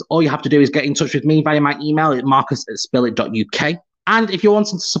guest, all you have to do is get in touch with me via my email at marcus@spillit.uk. And if you're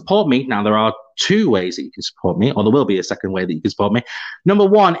wanting to support me, now there are two ways that you can support me, or there will be a second way that you can support me. Number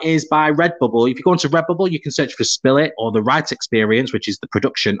one is by Redbubble. If you go into Redbubble, you can search for Spill It or The Right Experience, which is the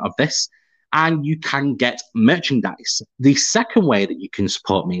production of this, and you can get merchandise. The second way that you can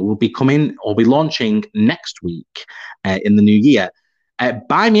support me will be launching next week in the new year.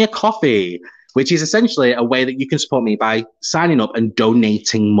 Buy Me a Coffee, which is essentially a way that you can support me by signing up and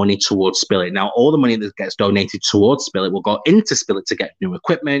donating money towards Spill It. Now, all the money that gets donated towards Spill It will go into Spill It to get new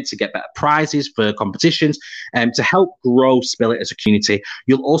equipment, to get better prizes for competitions, and to help grow Spill It as a community.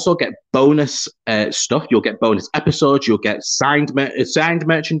 You'll also get bonus stuff. You'll get bonus episodes. You'll get signed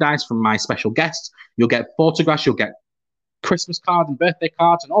merchandise from my special guests. You'll get photographs. You'll get Christmas cards and birthday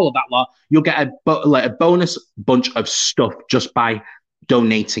cards and all of that lot. You'll get a bonus bunch of stuff just by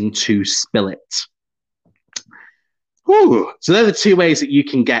donating to Spill It. Whew. So they're the two ways that you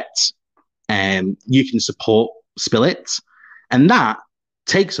can support Spill It. And that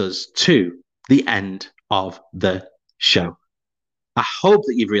takes us to the end of the show. I hope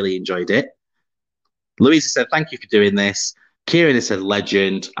that you've really enjoyed it. Louisa said, thank you for doing this. Kieran has said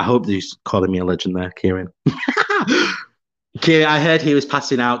legend. I hope that you're calling me a legend there, Kieran. Kieran, I heard he was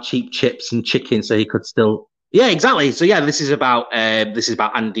passing out cheap chips and chicken so he could still... Yeah, exactly. So yeah, this is about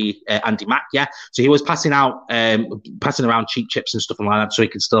Andy Mack. Yeah, so he was passing around cheap chips and stuff like that, so he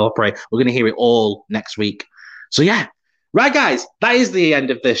can still operate. We're going to hear it all next week. So yeah, right, guys, that is the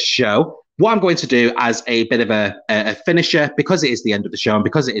end of this show. What I'm going to do as a bit of a finisher, because it is the end of the show and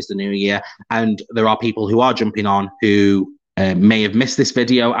because it is the new year, and there are people who are jumping on who may have missed this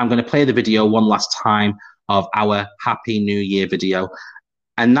video, I'm going to play the video one last time of our Happy New Year video,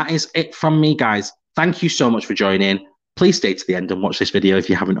 and that is it from me, guys. Thank you so much for joining. Please stay to the end and watch this video if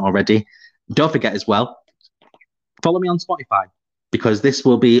you haven't already. Don't forget as well, follow me on Spotify because this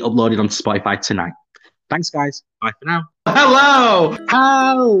will be uploaded onto Spotify tonight. Thanks, guys. Bye for now. Hello.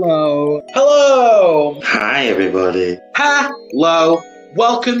 Hello. Hello. Hi, everybody. Hello.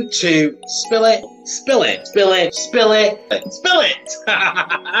 Welcome to Spill It, Spill It, Spill It, Spill It, Spill It.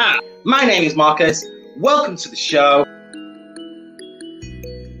 My name is Marcus. Welcome to the show.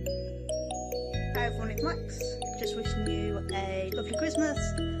 Hi everyone, it's Max. Just wishing you a lovely Christmas,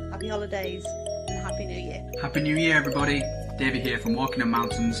 happy holidays, and happy New Year. Happy New Year, everybody. David here from Walking on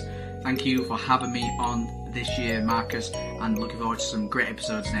Mountains. Thank you for having me on this year, Marcus, and looking forward to some great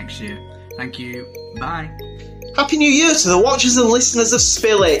episodes next year. Thank you. Bye. Happy New Year to the watchers and listeners of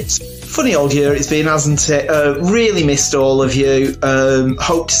Spill It. Funny old year it's been, hasn't it? Really missed all of you.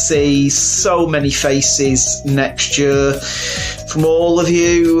 Hope to see so many faces next year from all of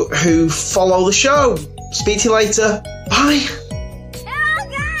you who follow the show. Speak to you later. Bye.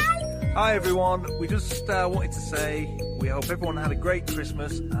 Hi everyone, we just wanted to say we hope everyone had a great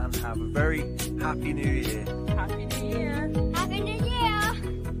Christmas and have a very happy New Year. Happy New Year. Happy New Year.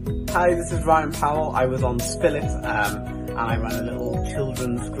 Hi, this is Ryan Powell. I was on Spill It, and I ran a little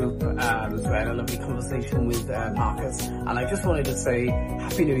children's group, so I had a lovely conversation with Marcus, and I just wanted to say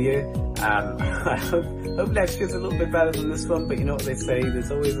Happy New Year. I hope next year's a little bit better than this one, but you know what they say,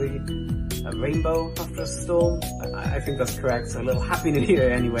 there's always a rainbow after a storm. I think that's correct, so a little Happy New Year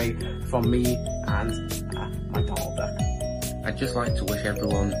anyway from me and my Donald Duck. I'd just like to wish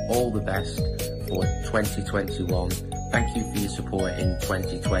everyone all the best for 2021. Thank you for your support in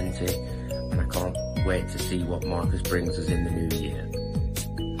 2020, and I can't wait to see what Marcus brings us in the new year.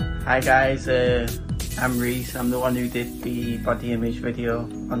 Hi guys, I'm Reese. I'm the one who did the body image video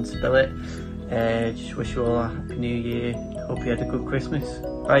on Spill It. Just wish you all a happy new year. Hope you had a good Christmas.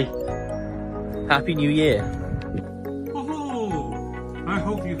 Bye. Happy New Year. Oh, I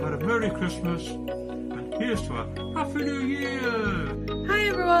hope you've had a Merry Christmas, and here's to a Happy New Year. Hi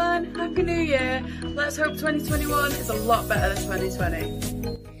everyone, Happy New Year. Let's hope 2021 is a lot better than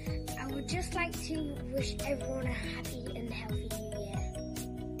 2020. I would just like to wish everyone a happy and healthy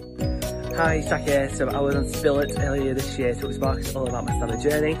new year. Hi, Zach here. So I was on Spill It earlier this year, so it was Marcus all about my summer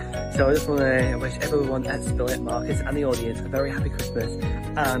journey. So I just want to wish everyone at Spill It, Marcus and the audience, a very happy Christmas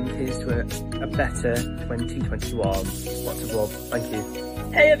and here's to a better 2021. Lots of love. Thank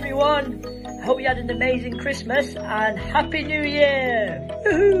you. Hey everyone, I hope you had an amazing Christmas and Happy New Year!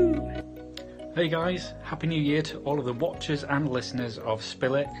 Woohoo! Hey guys, Happy New Year to all of the watchers and listeners of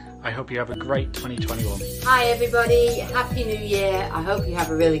Spill It. I hope you have a great 2021. Hi everybody, Happy New Year. I hope you have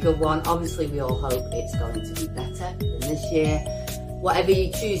a really good one. Obviously we all hope it's going to be better than this year. Whatever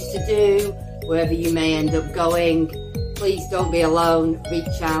you choose to do, wherever you may end up going, please don't be alone.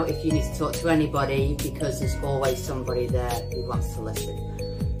 Reach out if you need to talk to anybody because there's always somebody there who wants to listen.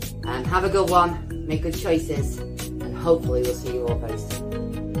 Have a good one, make good choices, and hopefully we'll see you all very soon.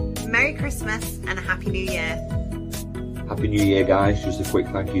 Merry Christmas and a Happy New Year. Happy New Year, guys. Just a quick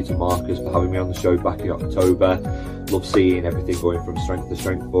thank you to Marcus for having me on the show back in October. Love seeing everything going from strength to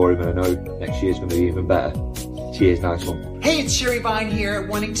strength for him, and I know next year's going to be even better. Cheers, nice one. Hey, it's Sherry Vine here,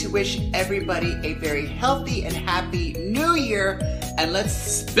 wanting to wish everybody a very healthy and happy New Year, and let's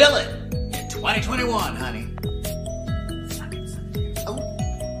spill it in 2021, honey.